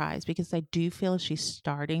she cries, because I do feel she's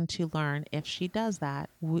starting to learn if she does that,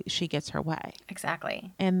 she gets her way.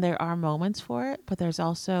 Exactly. And there are moments for it, but there's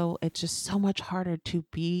also, it's just so much harder to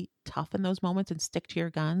be tough in those moments and stick to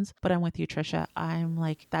your guns. But I'm with you, Trisha. I'm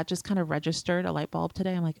like, that just kind of registered a light bulb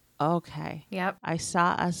today. I'm like, okay. Yep. I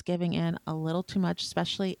saw us giving in a little too much,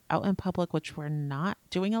 especially out in public, which we're not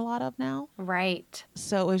doing a lot of now. Right.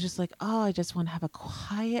 So it was just like, oh, I just want to have a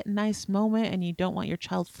quiet, nice moment. And you don't want your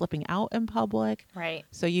child flipping out in public. Right.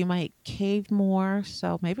 So you might cave more.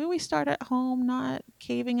 So maybe we start at home, not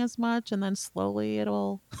caving as much, and then slowly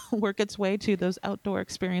it'll work its way to those outdoor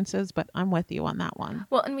experiences. But I'm with you on that one.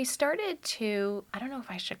 Well, and we started to, I don't know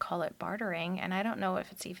if I should call it bartering, and I don't know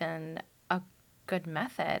if it's even a good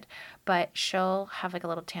method, but she'll have like a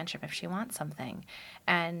little tantrum if she wants something.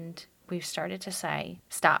 And we've started to say,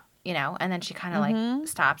 stop, and then she kind of like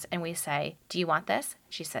stops and we say, do you want this?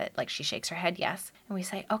 She said, like, she shakes her head, yes. And we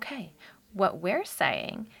say, okay, what we're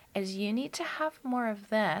saying is you need to have more of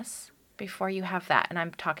this before you have that. And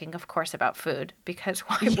I'm talking, of course, about food, because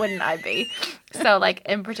why wouldn't I be? So like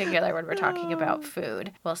in particular, when we're talking about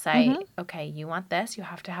food, we'll say, okay, you want this, you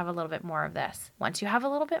have to have a little bit more of this. Once you have a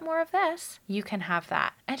little bit more of this, you can have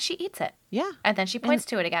that. And she eats it. Yeah. And then she points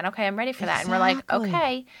to it again. Okay, I'm ready for that. And we're like,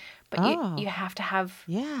 okay, but you have to have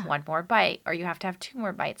one more bite, or you have to have 2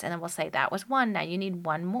 more bites. And then we'll say, that was 1. Now you need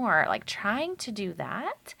 1 more. Like trying to do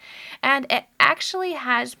that. And it actually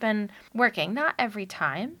has been working. Not every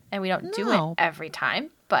time. And we don't do it every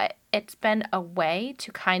time. But it's been a way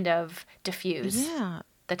to kind of diffuse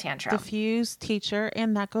the tantrum. Diffuse, teacher.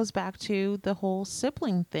 And that goes back to the whole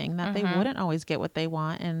sibling thing, that they wouldn't always get what they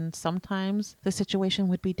want. And sometimes the situation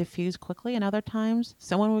would be diffused quickly. And other times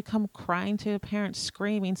someone would come crying to a parent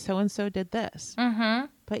screaming, so-and-so did this.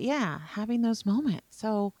 But yeah, having those moments.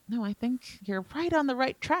 So no, I think you're right on the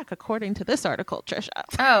right track according to this article, Trisha.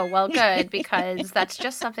 Oh, well, good, because that's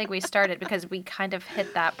just something we started because we kind of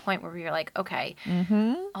hit that point where we were like, okay,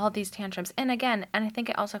 all these tantrums. And again, and I think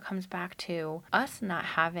it also comes back to us not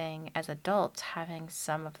having, as adults, having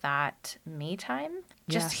some of that me time.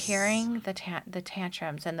 Just hearing the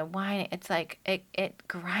tantrums and the whining, it's like it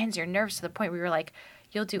grinds your nerves to the point where you're like,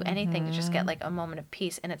 you'll do anything to just get like a moment of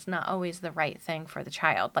peace, and it's not always the right thing for the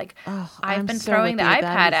child. Like I've been throwing the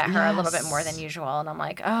iPad at her a little bit more than usual, and I'm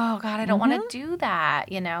like, oh God, I don't want to do that,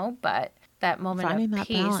 But that moment finding of that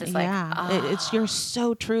peace balance, is like, you're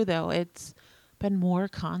so true though. It's been more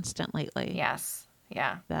constant lately. Yes.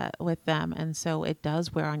 Yeah. That with them. And so it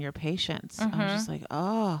does wear on your patience. I'm just like,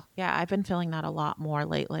 oh yeah, I've been feeling that a lot more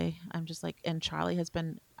lately. I'm just like, and Charlie has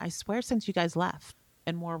been, I swear, since you guys left,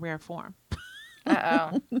 in more rare form.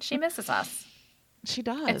 She misses us. She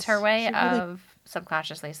does. It's her way of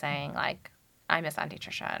subconsciously saying, like, I miss Auntie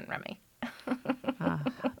Trisha and Remy.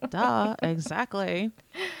 Duh, exactly.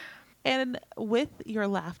 And with your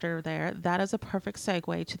laughter there, that is a perfect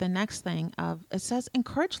segue to the next thing of, it says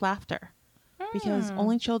encourage laughter. Because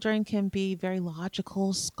only children can be very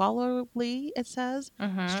logical, scholarly, it says,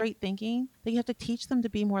 straight thinking. That you have to teach them to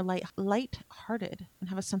be more light-hearted and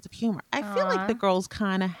have a sense of humor. I feel like the girls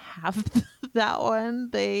kind of have that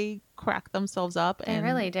one. They crack themselves up. They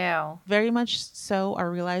really do. Very much so are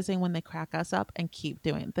realizing when they crack us up and keep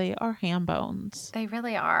doing it. They are ham bones. They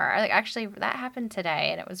really are. Like, actually, that happened today,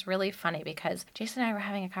 and it was really funny because Jason and I were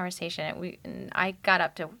having a conversation, and I got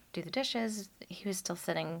up to do the dishes. He was still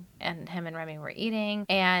sitting, and him and Remy were eating,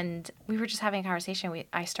 and we were just having a conversation.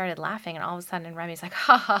 I started laughing, and all of a sudden Remy's like,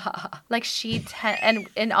 ha ha ha ha. Like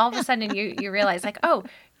and all of a sudden you realize, like, oh,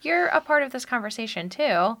 you're a part of this conversation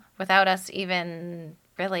too, without us even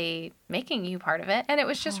really making you part of it. And it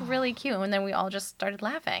was just really cute. And then we all just started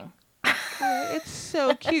laughing. It's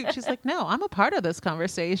so cute. She's like, no, I'm a part of this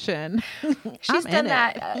conversation. She's done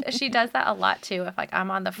that. She does that a lot too. If like I'm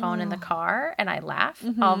on the phone in the car and I laugh,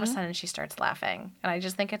 all of a sudden she starts laughing. And I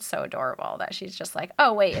just think it's so adorable that she's just like,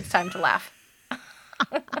 oh, wait, it's time to laugh.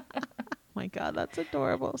 My God, that's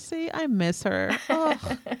adorable. See, I miss her.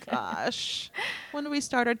 Oh, gosh. When do we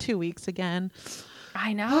start our 2 weeks again?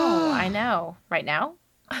 I know. Right now?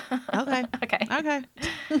 Okay. Okay.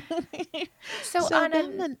 So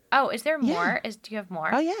is there more? Do you have more?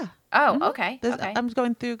 Oh, yeah. Oh, okay. I'm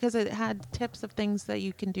going through because it had tips of things that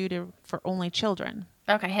you can do for only children.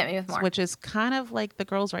 Okay, hit me with more. Which is kind of like the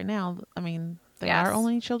girls right now. I mean, they are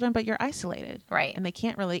only children, but you're isolated. Right. And they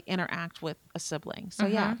can't really interact with a sibling. So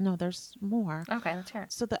there's more. Okay, let's hear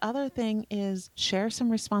it. So the other thing is share some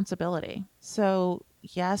responsibility. So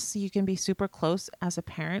yes, you can be super close as a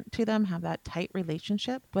parent to them, have that tight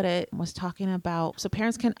relationship, but it was talking about so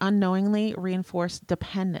parents can unknowingly reinforce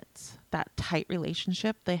dependence. That tight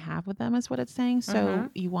relationship they have with them is what it's saying. So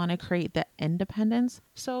you want to create the independence.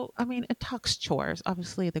 So, I mean, it talks chores.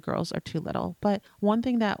 Obviously, the girls are too little. But one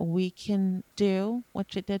thing that we can do,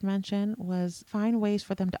 which it did mention, was find ways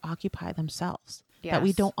for them to occupy themselves. That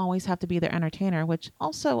we don't always have to be their entertainer, which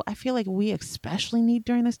also I feel like we especially need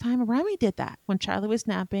during this time. Remy did that when Charlie was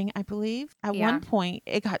napping, I believe. At one point,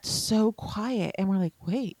 it got so quiet and we're like,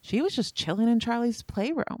 wait, she was just chilling in Charlie's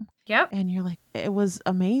playroom. Yep. And you're like, it was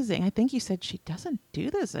amazing. I think you said she doesn't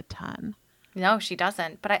do this a ton. No, she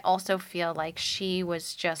doesn't. But I also feel like she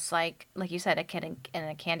was just like you said, a kid in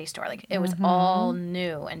a candy store. Like it was all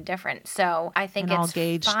new and different. So I think and it's all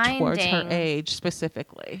gauged towards her age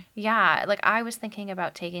specifically. Yeah, like I was thinking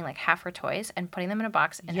about taking like half her toys and putting them in a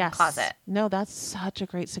box in her closet. No, that's such a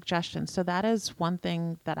great suggestion. So that is one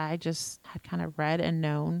thing that I just had kind of read and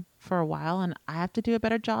known for a while, and I have to do a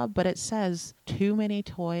better job. But it says too many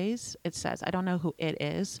toys. It says, I don't know who it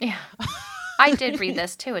is. Yeah. I did read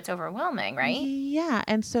this too. It's overwhelming, right? Yeah.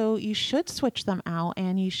 And so you should switch them out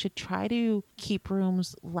and you should try to keep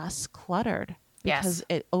rooms less cluttered because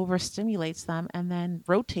it overstimulates them and then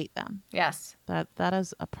rotate them. Yes. That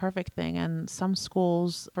is a perfect thing. And some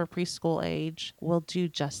schools for preschool age will do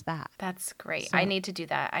just that. That's great. So, I need to do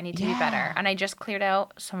that. I need to be better. And I just cleared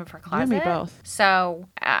out some of her closet. You and me both. So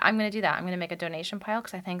I'm going to do that. I'm going to make a donation pile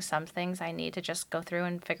because I think some things I need to just go through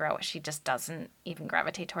and figure out what she just doesn't even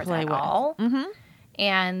gravitate towards at all. Mm-hmm.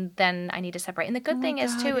 And then I need to separate. And the good thing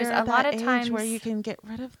is too, is a lot of times where you can get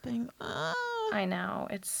rid of things. I know.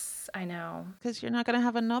 I know. Because you're not going to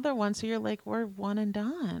have another one. So you're like, we're one and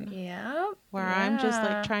done. Yeah. Where I'm just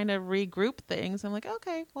like trying to regroup things. I'm like,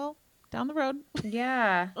 okay, well, down the road.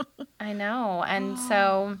 Yeah, I know. And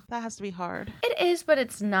so that has to be hard. It is, but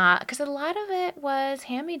it's not, because a lot of it was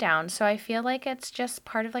hand-me-down. So I feel like it's just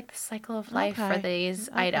part of like the cycle of life for these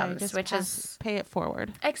items, just which is pay it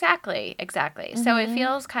forward. Exactly. So it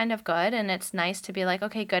feels kind of good, and it's nice to be like,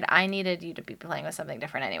 okay, good. I needed you to be playing with something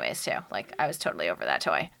different anyways too. Like I was totally over that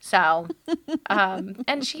toy. So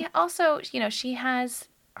and she also, she has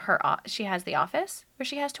the office where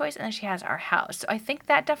she has toys, and then she has our house. So I think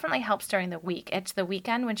that definitely helps during the week. It's the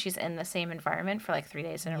weekend when she's in the same environment for like 3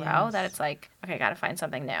 days in a row that it's like, okay, got to find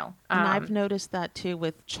something new. And I've noticed that too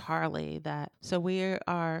with Charlie, so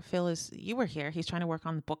Phil you were here. He's trying to work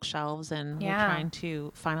on the bookshelves and we're trying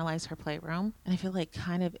to finalize her playroom. And I feel like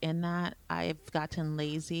kind of in that I've gotten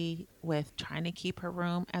lazy with trying to keep her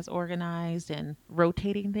room as organized and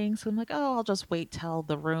rotating things. So I'm like, oh, I'll just wait till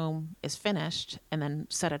the room is finished and then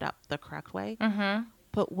set it up the correct way. Mm-hmm.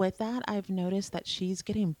 But with that, I've noticed that she's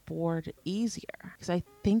getting bored easier because I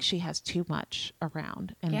think she has too much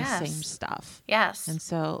around and the same stuff. Yes. And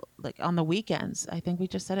so like on the weekends, I think we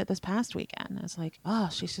just said it this past weekend. It's like, oh,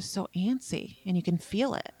 she's just so antsy and you can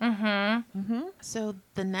feel it. Mm-hmm. Mm-hmm. So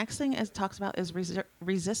the next thing it talks about is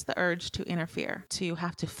resist the urge to interfere, to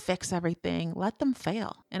have to fix everything, let them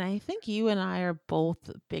fail. And I think you and I are both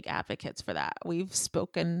big advocates for that. We've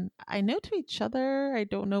spoken, I know, to each other. I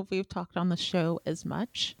don't know if we've talked on the show as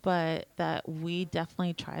much, but that we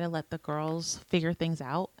definitely try to let the girls figure things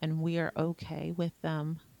out, and we are okay with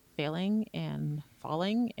them failing and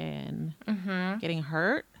falling and getting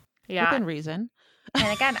hurt within reason. And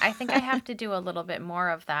again, I think I have to do a little bit more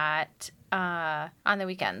of that on the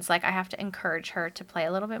weekends. Like I have to encourage her to play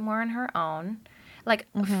a little bit more on her own. Like,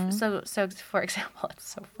 so for example, it's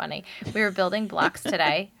so funny. We were building blocks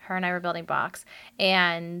today. Her and I were building blocks,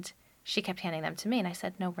 and she kept handing them to me. And I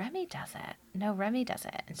said, no, Remy does it.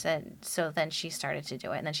 And so then she started to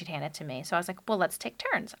do it, and then she'd hand it to me. So I was like, well, let's take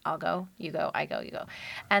turns. I'll go, you go, I go, you go.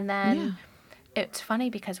 And then it's funny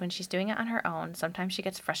because when she's doing it on her own, sometimes she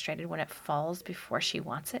gets frustrated when it falls before she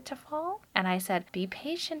wants it to fall. And I said, be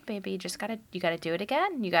patient, baby. You gotta do it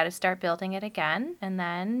again. You gotta start building it again, and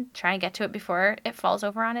then try and get to it before it falls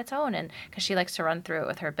over on its own. And because she likes to run through it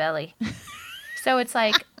with her belly. So it's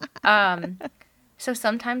like, so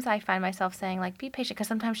sometimes I find myself saying like, be patient, because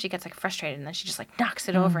sometimes she gets like frustrated and then she just like knocks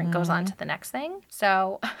it over and goes on to the next thing.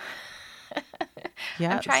 So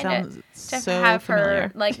yeah, I'm trying to have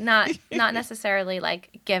her like not necessarily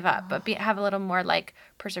like give up, but have a little more like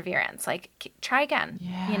perseverance. Like try again.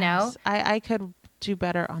 Yes. I could do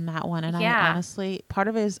better on that one. And I honestly, part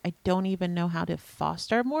of it is I don't even know how to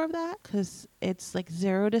foster more of that, because it's like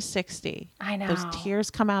 0 to 60. I know. Those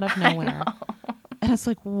tears come out of nowhere. And it's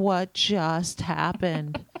like, what just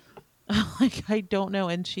happened? Like, I don't know.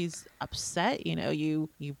 And she's upset. You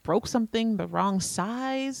broke something the wrong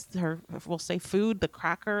size. We'll say food, the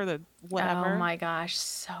cracker, the Oh whatever. my gosh,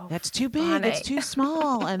 so That's too big. It's funny. too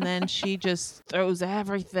small. And then she just throws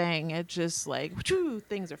everything. It's just like, whew,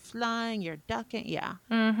 things are flying. You're ducking. Yeah.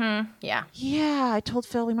 Mm-hmm. Yeah. Yeah. I told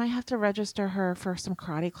Phil we might have to register her for some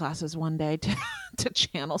karate classes one day to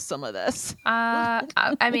channel some of this.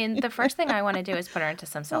 I mean, the first thing I want to do is put her into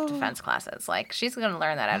some Oh, self-defense classes. Like, she's going to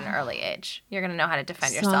learn that at an early age. You're going to know how to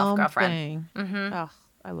defend yourself, girlfriend. something. Mm-hmm. Oh,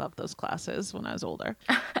 I loved those classes when I was older.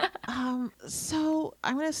 So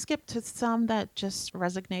I'm going to skip to some that just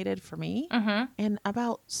resonated for me. Mm-hmm. And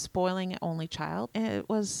about spoiling an only child, it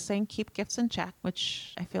was saying keep gifts in check,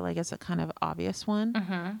 which I feel like is a kind of obvious one.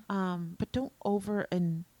 Mm-hmm. But don't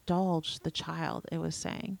overindulge the child, it was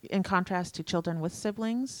saying. In contrast to children with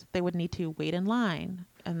siblings, they would need to wait in line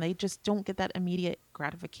and they just don't get that immediate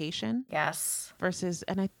gratification Yes. versus,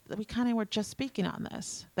 and we kind of were just speaking on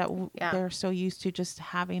this, that Yeah. they're so used to just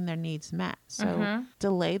having their needs met. So Mm-hmm.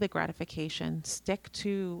 delay the gratification, stick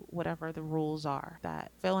to whatever the rules are.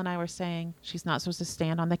 That Phil and I were saying, she's not supposed to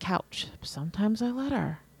stand on the couch. Sometimes I let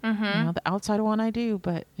her. Mm-hmm. The outside one I do,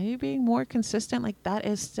 but maybe being more consistent, like that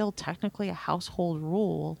is still technically a household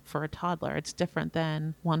rule for a toddler. It's different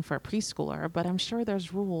than one for a preschooler, but I'm sure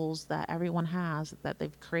there's rules that everyone has that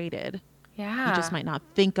they've created. You just Yeah. might not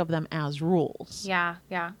think of them as rules. Yeah,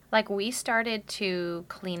 yeah. Like we started to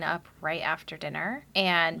clean up right after dinner,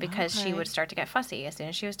 and because she Okay. would start to get fussy as soon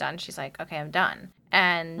as she was done, she's like, "Okay, I'm done."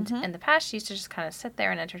 And in the past, she used to just kind of sit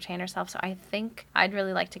there and entertain herself. So I think I'd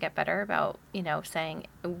really like to get better about, saying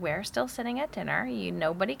we're still sitting at dinner.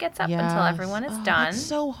 Nobody gets up until everyone Yes. is Oh, done. that's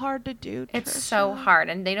so hard to do, It's so Trisha. hard,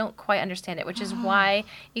 and they don't quite understand it, which is why,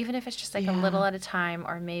 even if it's just like a little Yeah. at a time,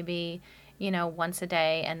 or maybe, once a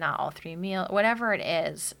day and not all 3 meals, whatever it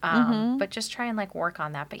is, Mm-hmm. but just try and like work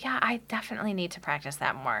on that. But yeah, I definitely need to practice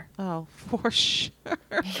that more. Oh, for sure.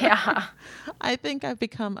 Yeah. I think I've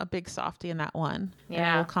become a big softie in that one, and it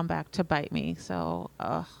will Yeah. come back to bite me. So,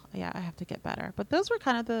 yeah, I have to get better. But those were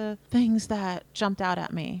kind of the things that jumped out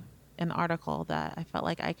at me in the article that I felt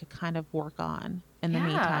like I could kind of work on in the Yeah.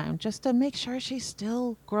 meantime, just to make sure she's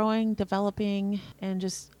still growing, developing, and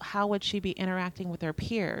just how would she be interacting with her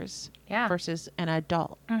peers Yeah. versus an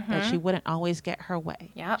adult. That she Mm-hmm. wouldn't always get her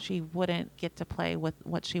way. Yep. She wouldn't get to play with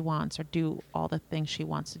what she wants or do all the things she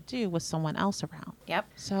wants to do with someone else around. Yep.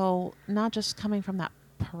 So, not just coming from that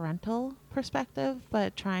parental perspective,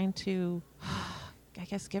 but trying to, I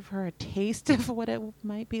guess, give her a taste of what it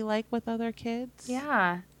might be like with other kids.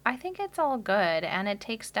 Yeah. I think it's all good, and it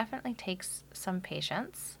definitely takes some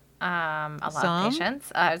patience. A lot of Some?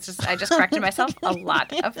 patience. I just corrected myself. A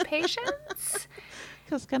lot of patience.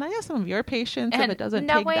 Because can I ask some of your patience if And it doesn't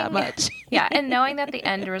take that much? yeah, and knowing that the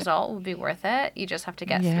end result will be worth it, you just have to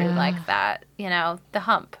get through Yeah. like that, the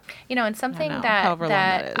hump. And something know, that however long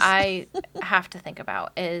that is. I have to think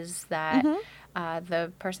about is that Mhm.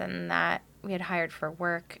 the person that we had hired for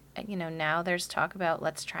work, now there's talk about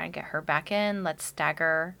let's try and get her back in. Let's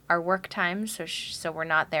stagger our work times so we're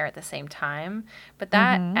not there at the same time. But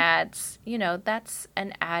that adds, that's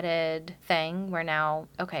an added thing where now,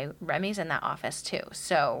 okay, Remy's in that office too.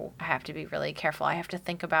 So I have to be really careful. I have to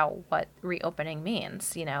think about what reopening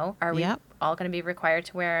means. Are we Yep. all going to be required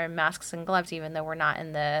to wear masks and gloves even though we're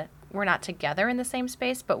not together in the same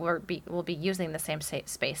space, but we'll be using the same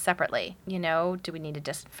space separately. Do we need to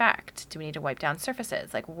disinfect? Do we need to wipe down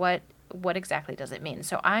surfaces? Like what exactly does it mean?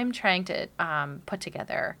 So I'm trying to put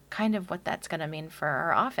together kind of what that's going to mean for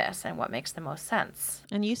our office and what makes the most sense.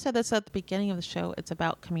 And you said this at the beginning of the show, it's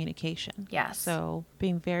about communication. Yes. So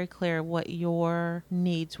being very clear what your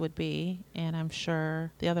needs would be, and I'm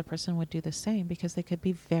sure the other person would do the same because they could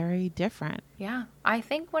be very different. Yeah. I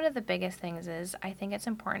think one of the biggest things is I think it's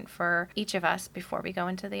important for each of us before we go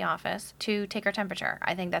into the office to take our temperature.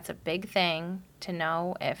 I think that's a big thing to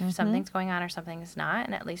know if something's going on or something's not.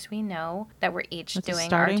 And at least we know that we're each That's a doing our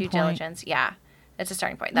starting due point. diligence. Yeah. It's a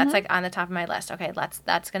starting point. That's like on the top of my list. Okay,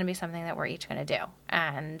 that's going to be something that we're each going to do.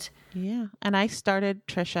 And Yeah. And I started,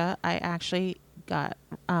 Trisha, I actually got,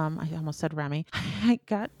 I almost said Remy. I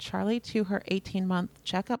got Charlie to her 18-month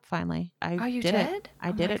checkup finally. oh, you did did? it. I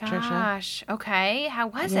Oh did my it, Trisha. gosh. Okay. How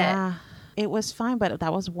was it? Yeah. It was fine, but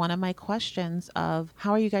that was one of my questions of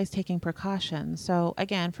how are you guys taking precautions? So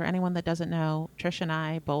again, for anyone that doesn't know, Trish and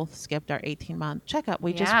I both skipped our 18-month checkup.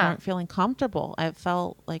 We just Yeah. weren't feeling comfortable. I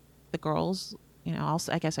felt like the girls,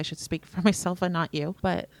 also I guess I should speak for myself and not you,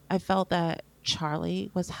 but I felt that Charlie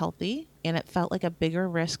was healthy and it felt like a bigger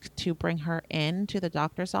risk to bring her in to the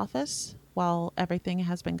doctor's office while everything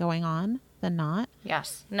has been going on than not.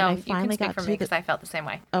 Yes. No, I you can finally speak got for to me the because I felt the same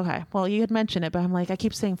way. Okay. Well, you had mentioned it, but I'm like, I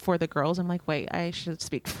keep saying for the girls. I'm like, wait, I should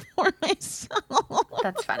speak for myself.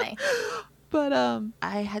 That's funny. But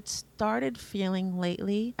I had started feeling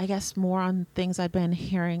lately, I guess more on things I've been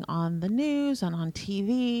hearing on the news and on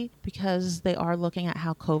TV, because they are looking at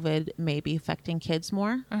how COVID may be affecting kids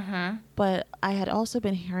more. Mm-hmm. But I had also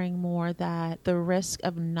been hearing more that the risk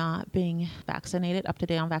of not being vaccinated, up to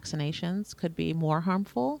date on vaccinations, could be more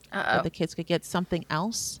harmful. That the kids could get something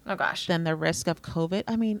else Oh, gosh. than the risk of COVID.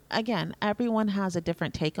 I mean, again, everyone has a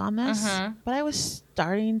different take on this, Mm-hmm. but I was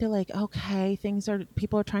starting to like, okay,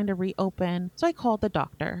 people are trying to reopen. So I called the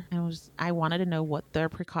doctor and I wanted to know what their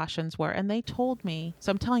precautions were. And they told me, so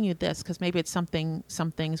I'm telling you this because maybe it's some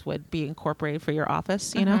things would be incorporated for your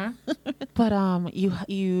office, you know? But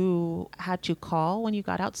you had to call when you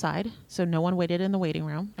got outside. So no one waited in the waiting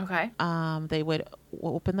room. Okay. They would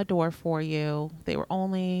open the door for you. They were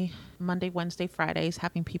only Monday, Wednesday, Fridays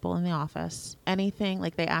having people in the office. Anything,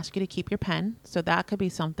 like they ask you to keep your pen. So that could be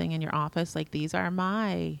something in your office. Like, these are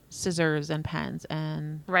my scissors and pens,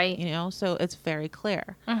 and Right. you know, so it's very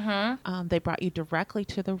clear. Mm-hmm. They brought you directly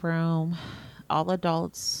to the room. All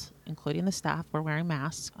adults, including the staff, were wearing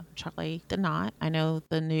masks. Charlie did not. I know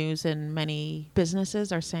the news and many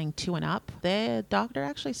businesses are saying 2 and up. The doctor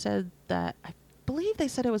actually said that, I believe they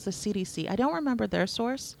said it was the CDC. I don't remember their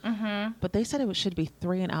source, but they said it should be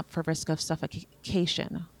 3 and up for risk of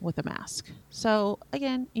suffocation with a mask. So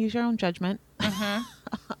again, use your own judgment.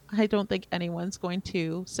 I don't think anyone's going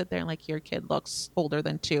to sit there and like, your kid looks older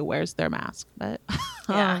than 2, where's their mask? But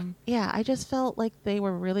yeah, I just felt like they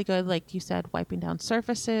were really good. Like you said, wiping down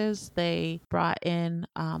surfaces. They brought in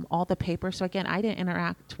all the paper. So again, I didn't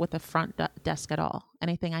interact with the front desk at all.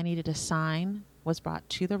 Anything I needed to sign was brought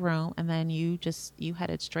to the room, and then you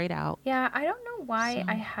headed straight out. Yeah, I don't know why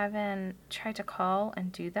I haven't tried to call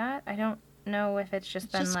and do that. I don't know if it's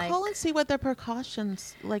just been like... call and see what their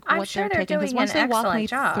precautions, like I'm what sure they're taking. doing Once an they walked me excellent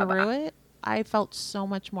job. through it, I felt so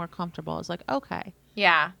much more comfortable. I was like, okay,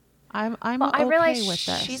 Yeah. I'm Well, I okay realized with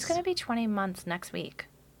this. she's going to be 20 months next week.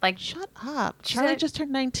 Like, shut up. Charlie just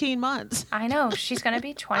turned 19 months. I know. She's going to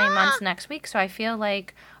be 20 months next week. So I feel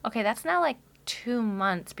like, okay, that's now like 2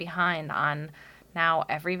 months behind on now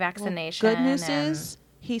every vaccination. Well, good news is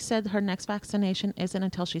he said her next vaccination isn't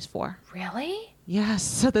until she's 4. Really? Yes.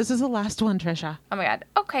 So this is the last one, Trisha. Oh my God.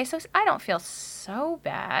 Okay. So I don't feel so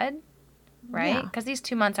bad, right? Because these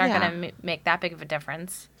 2 months aren't going to make that big of a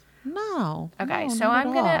difference. No. Okay. No, so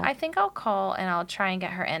I think I'll call and I'll try and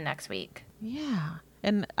get her in next week. Yeah.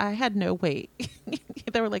 And I had no wait.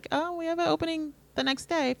 They were like, oh, we have an opening the next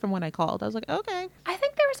day from when I called. I was like, okay. I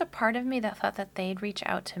think there was a part of me that thought that they'd reach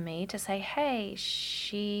out to me to say, hey,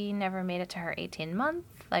 she never made it to her 18-month.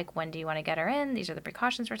 Like, when do you want to get her in? These are the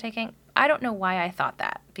precautions we're taking. I don't know why I thought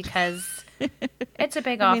that, because it's a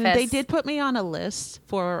big office. They did put me on a list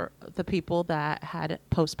for the people that had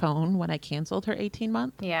postponed when I canceled her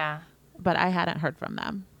 18-month. Yeah. But I hadn't heard from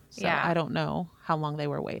them. So yeah. I don't know how long they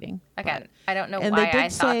were waiting. Again, I don't know and why they did I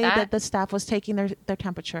thought say that. that the staff was taking their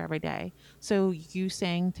temperature every day. So you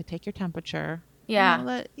saying to take your temperature.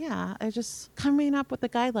 Yeah. Just coming up with the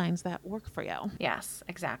guidelines that work for you. Yes,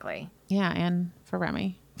 exactly. Yeah, and for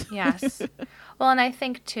Remy. Yes. Well, and I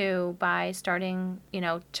think too, by starting,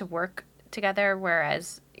 to work together,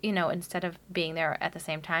 whereas, instead of being there at the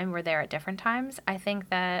same time, we're there at different times. I think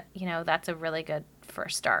that, that's a really good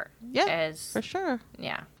first start. Yeah, for sure.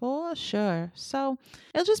 Yeah. For sure. So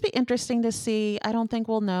it'll just be interesting to see. I don't think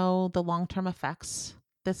we'll know the long-term effects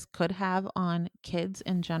this could have on kids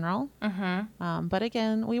in general. But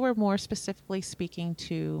again, we were more specifically speaking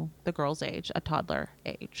to the girl's age, a toddler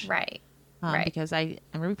age. Right. Because I'm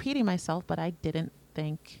repeating myself, but I didn't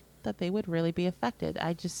think that they would really be affected.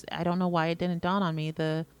 I don't know why it didn't dawn on me,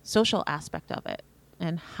 the social aspect of it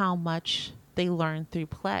and how much they learn through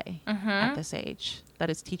play at this age, that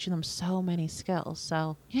it's teaching them so many skills.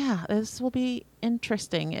 So yeah, this will be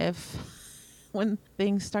interesting when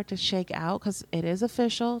things start to shake out, because it is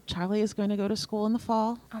official. Charlie is going to go to school in the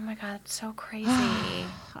fall. Oh my God, it's so crazy.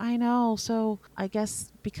 I know. So I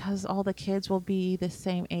guess because all the kids will be the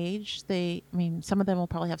same age, some of them will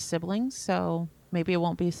probably have siblings. So maybe it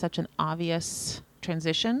won't be such an obvious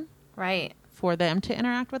transition. Right. For them to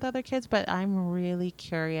interact with other kids, but I'm really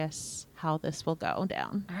curious how this will go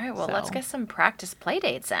down. All right, well, let's get some practice play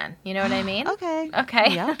dates then. You know what I mean? Okay.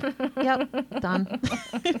 Yep. Done.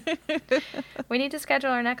 We need to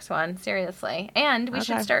schedule our next one, seriously. And we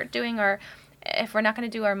should start doing if we're not going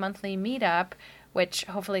to do our monthly meetup, which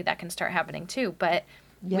hopefully that can start happening too, but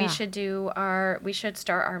We Yeah. should we should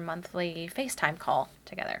start our monthly FaceTime call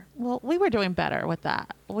together. Well, we were doing better with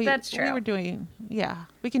that. That's We true. were doing, yeah,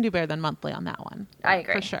 we can do better than monthly on that one. I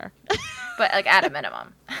agree. For sure. But like at a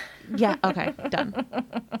minimum. Yeah. Okay. Done.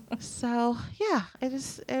 So yeah,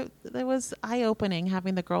 it was eye opening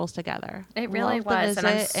having the girls together. It really Loved the was, and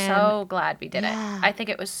I'm visit, so glad we did Yeah. it. I think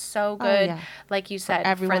it was so good, yeah. like you said, for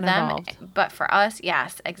everyone them, involved. but for us,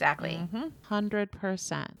 yes, exactly.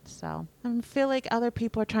 100%. So I feel like other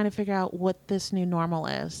people are trying to figure out what this new normal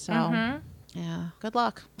is. So yeah, good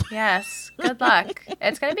luck. Yes, good luck.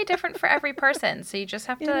 It's going to be different for every person. So you just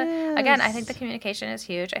have to, again, I think the communication is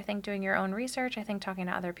huge. I think doing your own research, I think talking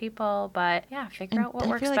to other people, but yeah, figure out what I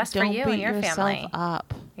works feel like best for don't you beat and your yourself family.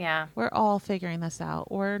 up. Yeah. We're all figuring this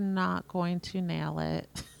out. We're not going to nail it.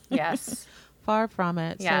 Yes. Far from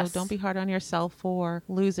it. Yes. So don't be hard on yourself for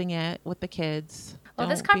losing it with the kids. Well,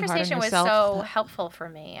 this Don't be hard on conversation was yourself so that- helpful for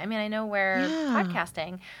me. I mean, I know we're Yeah.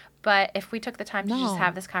 podcasting, but if we took the time to just No.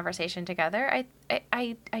 have this conversation together,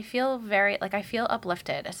 I feel very, like, I feel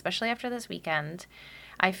uplifted, especially after this weekend.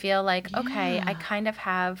 I feel like, okay, I Yeah. kind of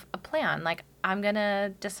have a plan. Like, I'm going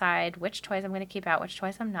to decide which toys I'm going to keep out, which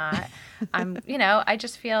toys I'm not. I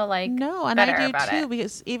just feel like No, and better I do about too, it.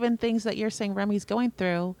 because even things that you're saying Remy's going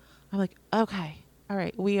through, I'm like, okay, all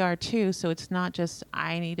right, we are too. So it's not just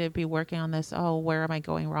I need to be working on this. Oh, where am I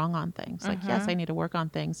going wrong on things? Like, yes, I need to work on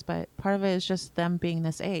things, but part of it is just them being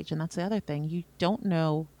this age. And that's the other thing. You don't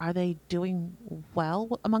know, are they doing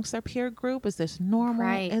well amongst their peer group? Is this normal?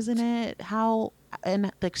 Right. Isn't it? How, and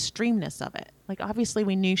the extremeness of it. Like, obviously,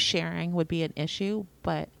 we knew sharing would be an issue,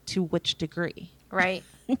 but to which degree? Right.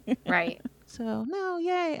 Right. So, no,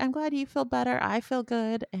 yay. I'm glad you feel better. I feel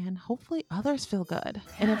good. And hopefully others feel good.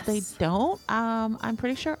 And if they Yes. don't, I'm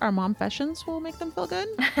pretty sure our mom fashions will make them feel good.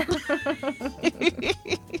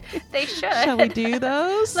 They should. Shall we do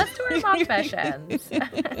those? Let's do our mom fashions.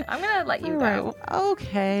 I'm going to let you All go. right.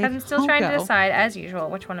 Okay. I'm still I'll trying to go. decide, as usual,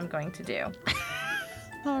 which one I'm going to do.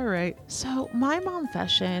 All right. So my mom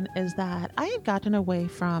fashion is that I had gotten away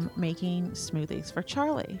from making smoothies for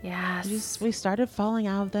Charlie. Yes. We started falling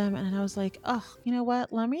out of them, and I was like, oh, you know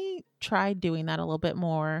what? Let me try doing that a little bit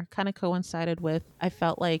more. Kind of coincided with I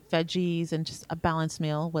felt like veggies and just a balanced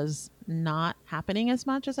meal was not happening as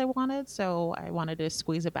much as I wanted. So I wanted to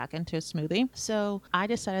squeeze it back into a smoothie. So I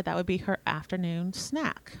decided that would be her afternoon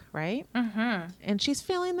snack, right? Mm-hmm. And she's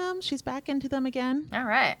feeling them. She's back into them again. All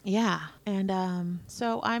right. Yeah. And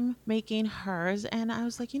so I'm making hers, and I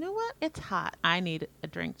was like, you know what? It's hot. I need a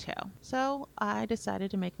drink too. So I decided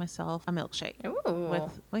to make myself a milkshake. Ooh.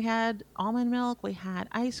 We had almond milk, we had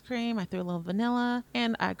ice cream, I threw a little vanilla,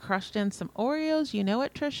 and I crushed in some Oreos. You know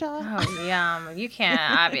it, Trisha? Oh, yum. You can't,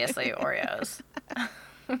 obviously, Oreos.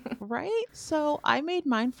 Right? So I made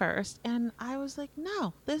mine first, and I was like,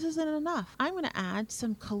 no, this isn't enough. I'm going to add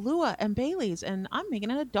some Kahlua and Bailey's, and I'm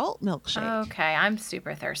making an adult milkshake. Okay, I'm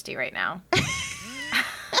super thirsty right now.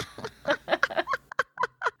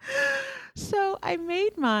 So I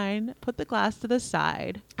made mine, put the glass to the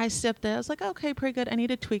side. I sipped it. I was like, okay, pretty good. I need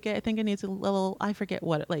to tweak it. I think it needs a little, I forget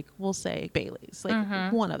what, like, we'll say Bailey's,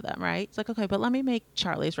 like one of them, right? It's like, okay, but let me make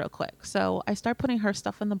Charlie's real quick. So I start putting her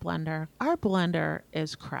stuff in the blender. Our blender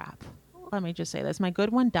is crap. Let me just say this. My good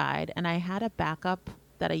one died, and I had a backup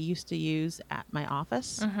that I used to use at my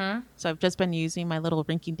office. So I've just been using my little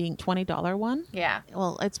rinky-dink $20 one. Yeah.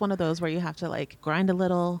 Well, it's one of those where you have to like grind a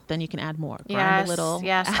little, then you can add more. Grind Yes. a little.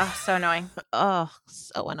 Yes. Oh, so annoying. Oh,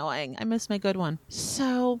 so annoying. I miss my good one.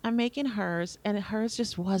 So I'm making hers, and hers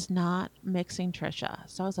just was not mixing Trisha.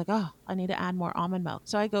 So I was like, oh, I need to add more almond milk.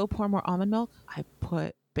 So I go pour more almond milk. I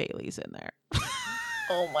put Bailey's in there.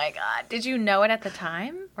 Oh my God. Did you know it at the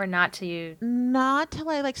time or not till you? Not till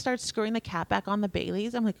I like start screwing the cap back on the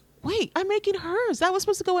Bailey's. I'm like, wait, I'm making hers. That was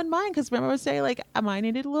supposed to go in mine, because remember I was saying like mine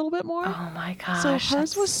needed a little bit more. Oh my gosh. So hers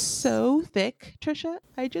that's- was so thick, Trisha.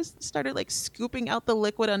 I just started like scooping out the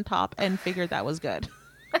liquid on top and figured that was good.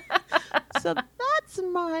 So that's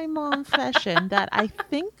my mom fashion, that I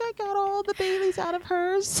think I got all the Baileys out of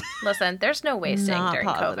hers. Listen, there's no wasting Not during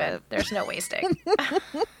COVID. positive. There's no wasting.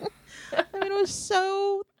 I mean, it was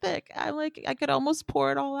so thick. I'm like, I could almost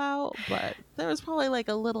pour it all out, but there was probably like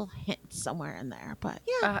a little hint somewhere in there. But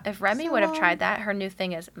yeah. If Remy So, would have tried that, her new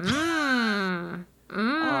thing is Oh,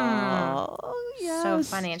 yeah. So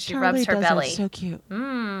funny, and she rubs her belly. So cute.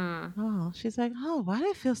 Mmm. Oh, she's like, oh, why do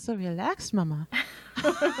I feel so relaxed, Mama?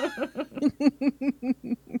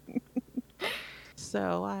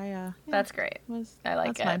 So I, That's great. was. I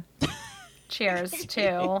like that's it. mine. Cheers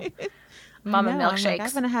to Mama I know. I'm like, I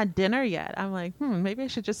milkshakes. haven't had dinner yet. I'm like, maybe I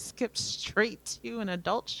should just skip straight to an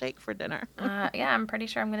adult shake for dinner. Yeah, I'm pretty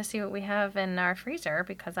sure I'm going to see what we have in our freezer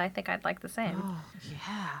because I think I'd like the same. Oh,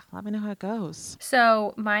 yeah. Let me know how it goes.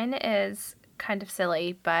 So mine is kind of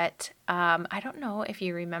silly, but I don't know if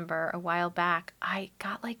you remember a while back, I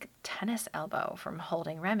got like tennis elbow from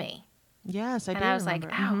holding Remy. Yes, I do. And I was remember.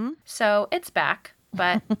 like, ow. So it's back,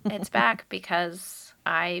 but it's back because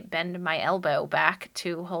I bend my elbow back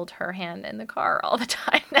to hold her hand in the car all the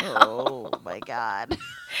time now. Oh, my God.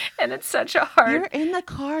 And it's such a hard. You're in the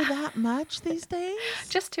car that much these days?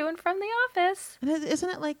 Just to and from the office. And isn't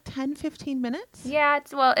it like 10, 15 minutes? Yeah,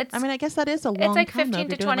 it's. I mean, I guess that is a long it's like time, 15 though,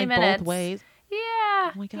 to if you're 20 doing it, like, minutes. both ways. Yeah.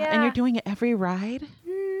 Oh, my God. Yeah. And you're doing it every ride?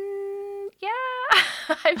 Yeah.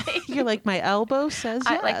 I mean, You're like, my elbow says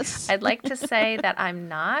yes. I'd like to say that I'm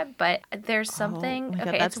not, but there's something. God,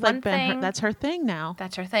 okay, that's it's like one thing. that's her thing now.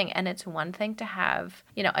 That's her thing. And it's one thing to have,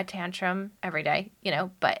 a tantrum every day,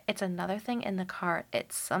 but it's another thing in the car.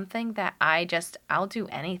 It's something that I'll do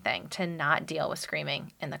anything to not deal with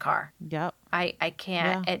screaming in the car. Yep. I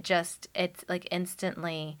can't. Yeah. It's like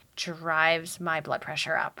instantly drives my blood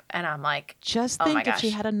pressure up. And I'm like, just think if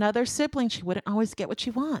she had another sibling, she wouldn't always get what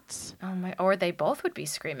she wants. Oh my, or they both would be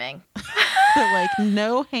screaming. They're like,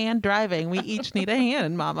 no hand driving. We each need a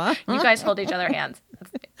hand, Mama. You guys hold each other's hands.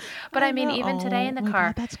 But I mean, even today in the car,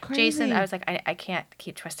 God, that's crazy. Jason, I was like, I can't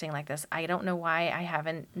keep twisting like this. I don't know why I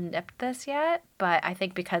haven't nipped this yet, but I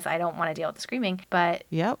think because I don't want to deal with the screaming. But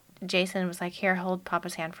yep. Jason was like, here, hold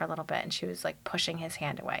Papa's hand for a little bit. And she was like pushing his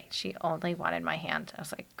hand away. She only wanted my hand. I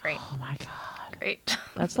was like, great. Oh my God. Great.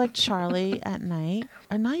 That's like Charlie at night,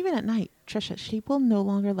 or not even at night. Trisha, she will no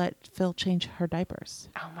longer let Phil change her diapers.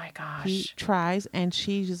 Oh my gosh. He tries and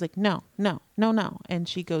she's just like, no. And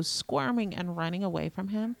she goes squirming and running away from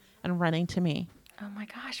him and running to me. Oh my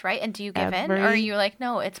gosh, right? And do you give in? Or are you like,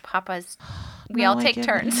 no, it's Papa's. We all take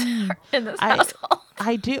turns in this household.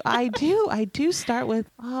 I do start with,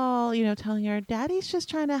 telling her, Daddy's just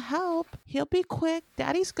trying to help. He'll be quick.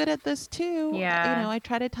 Daddy's good at this too. Yeah. I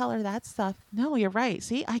try to tell her that stuff. No, you're right.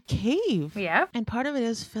 See, I cave. Yeah. And part of it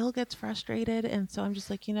is Phil gets frustrated. And so I'm just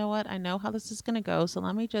like, you know what? I know how this is going to go. So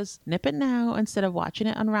let me just nip it now instead of watching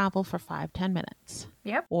it unravel for 5-10 minutes.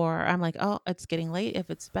 Yep. Or I'm like, oh, it's getting late. If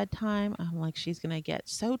it's bedtime, I'm like, she's going to get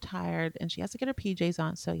so tired and she has to get her PJs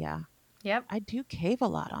on. So yeah. Yep. I do cave a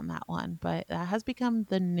lot on that one, but that has become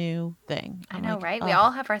the new thing. I know, right? We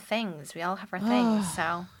all have our things.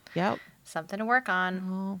 So yep. Something to work on.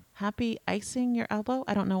 Oh, happy icing your elbow.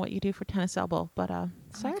 I don't know what you do for tennis elbow, but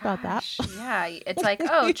sorry about that. Yeah. It's like,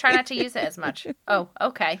 oh, try not to use it as much. Oh,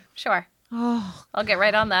 okay. Sure. Oh, I'll get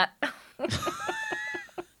right on that.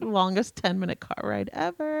 Longest 10-minute car ride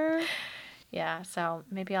ever. Yeah. So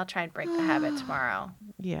maybe I'll try and break the habit tomorrow.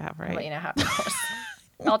 Yeah, right. I'll let you know how it goes.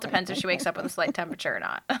 It all depends if she wakes up with a slight temperature or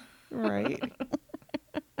not. Right.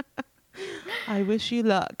 I wish you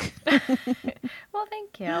luck. Well,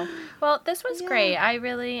 thank you. Well, this was great. I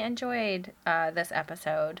really enjoyed this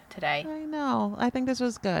episode today. I know. I think this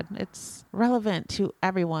was good. It's relevant to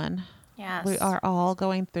everyone. Yes. We are all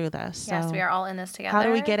going through this. Yes, so we are all in this together. how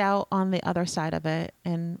do we get out on the other side of it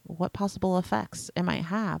and what possible effects it might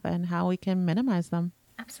have and how we can minimize them?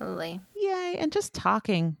 Absolutely. Yay. And just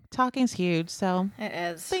talking. Talking's huge. So it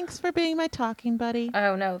is. Thanks for being my talking buddy.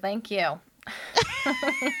 Oh, no. Thank you.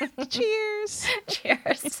 Cheers.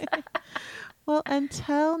 Cheers. Well,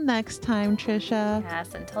 until next time, Trisha.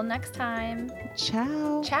 Yes, until next time.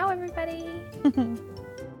 Ciao. Ciao, everybody.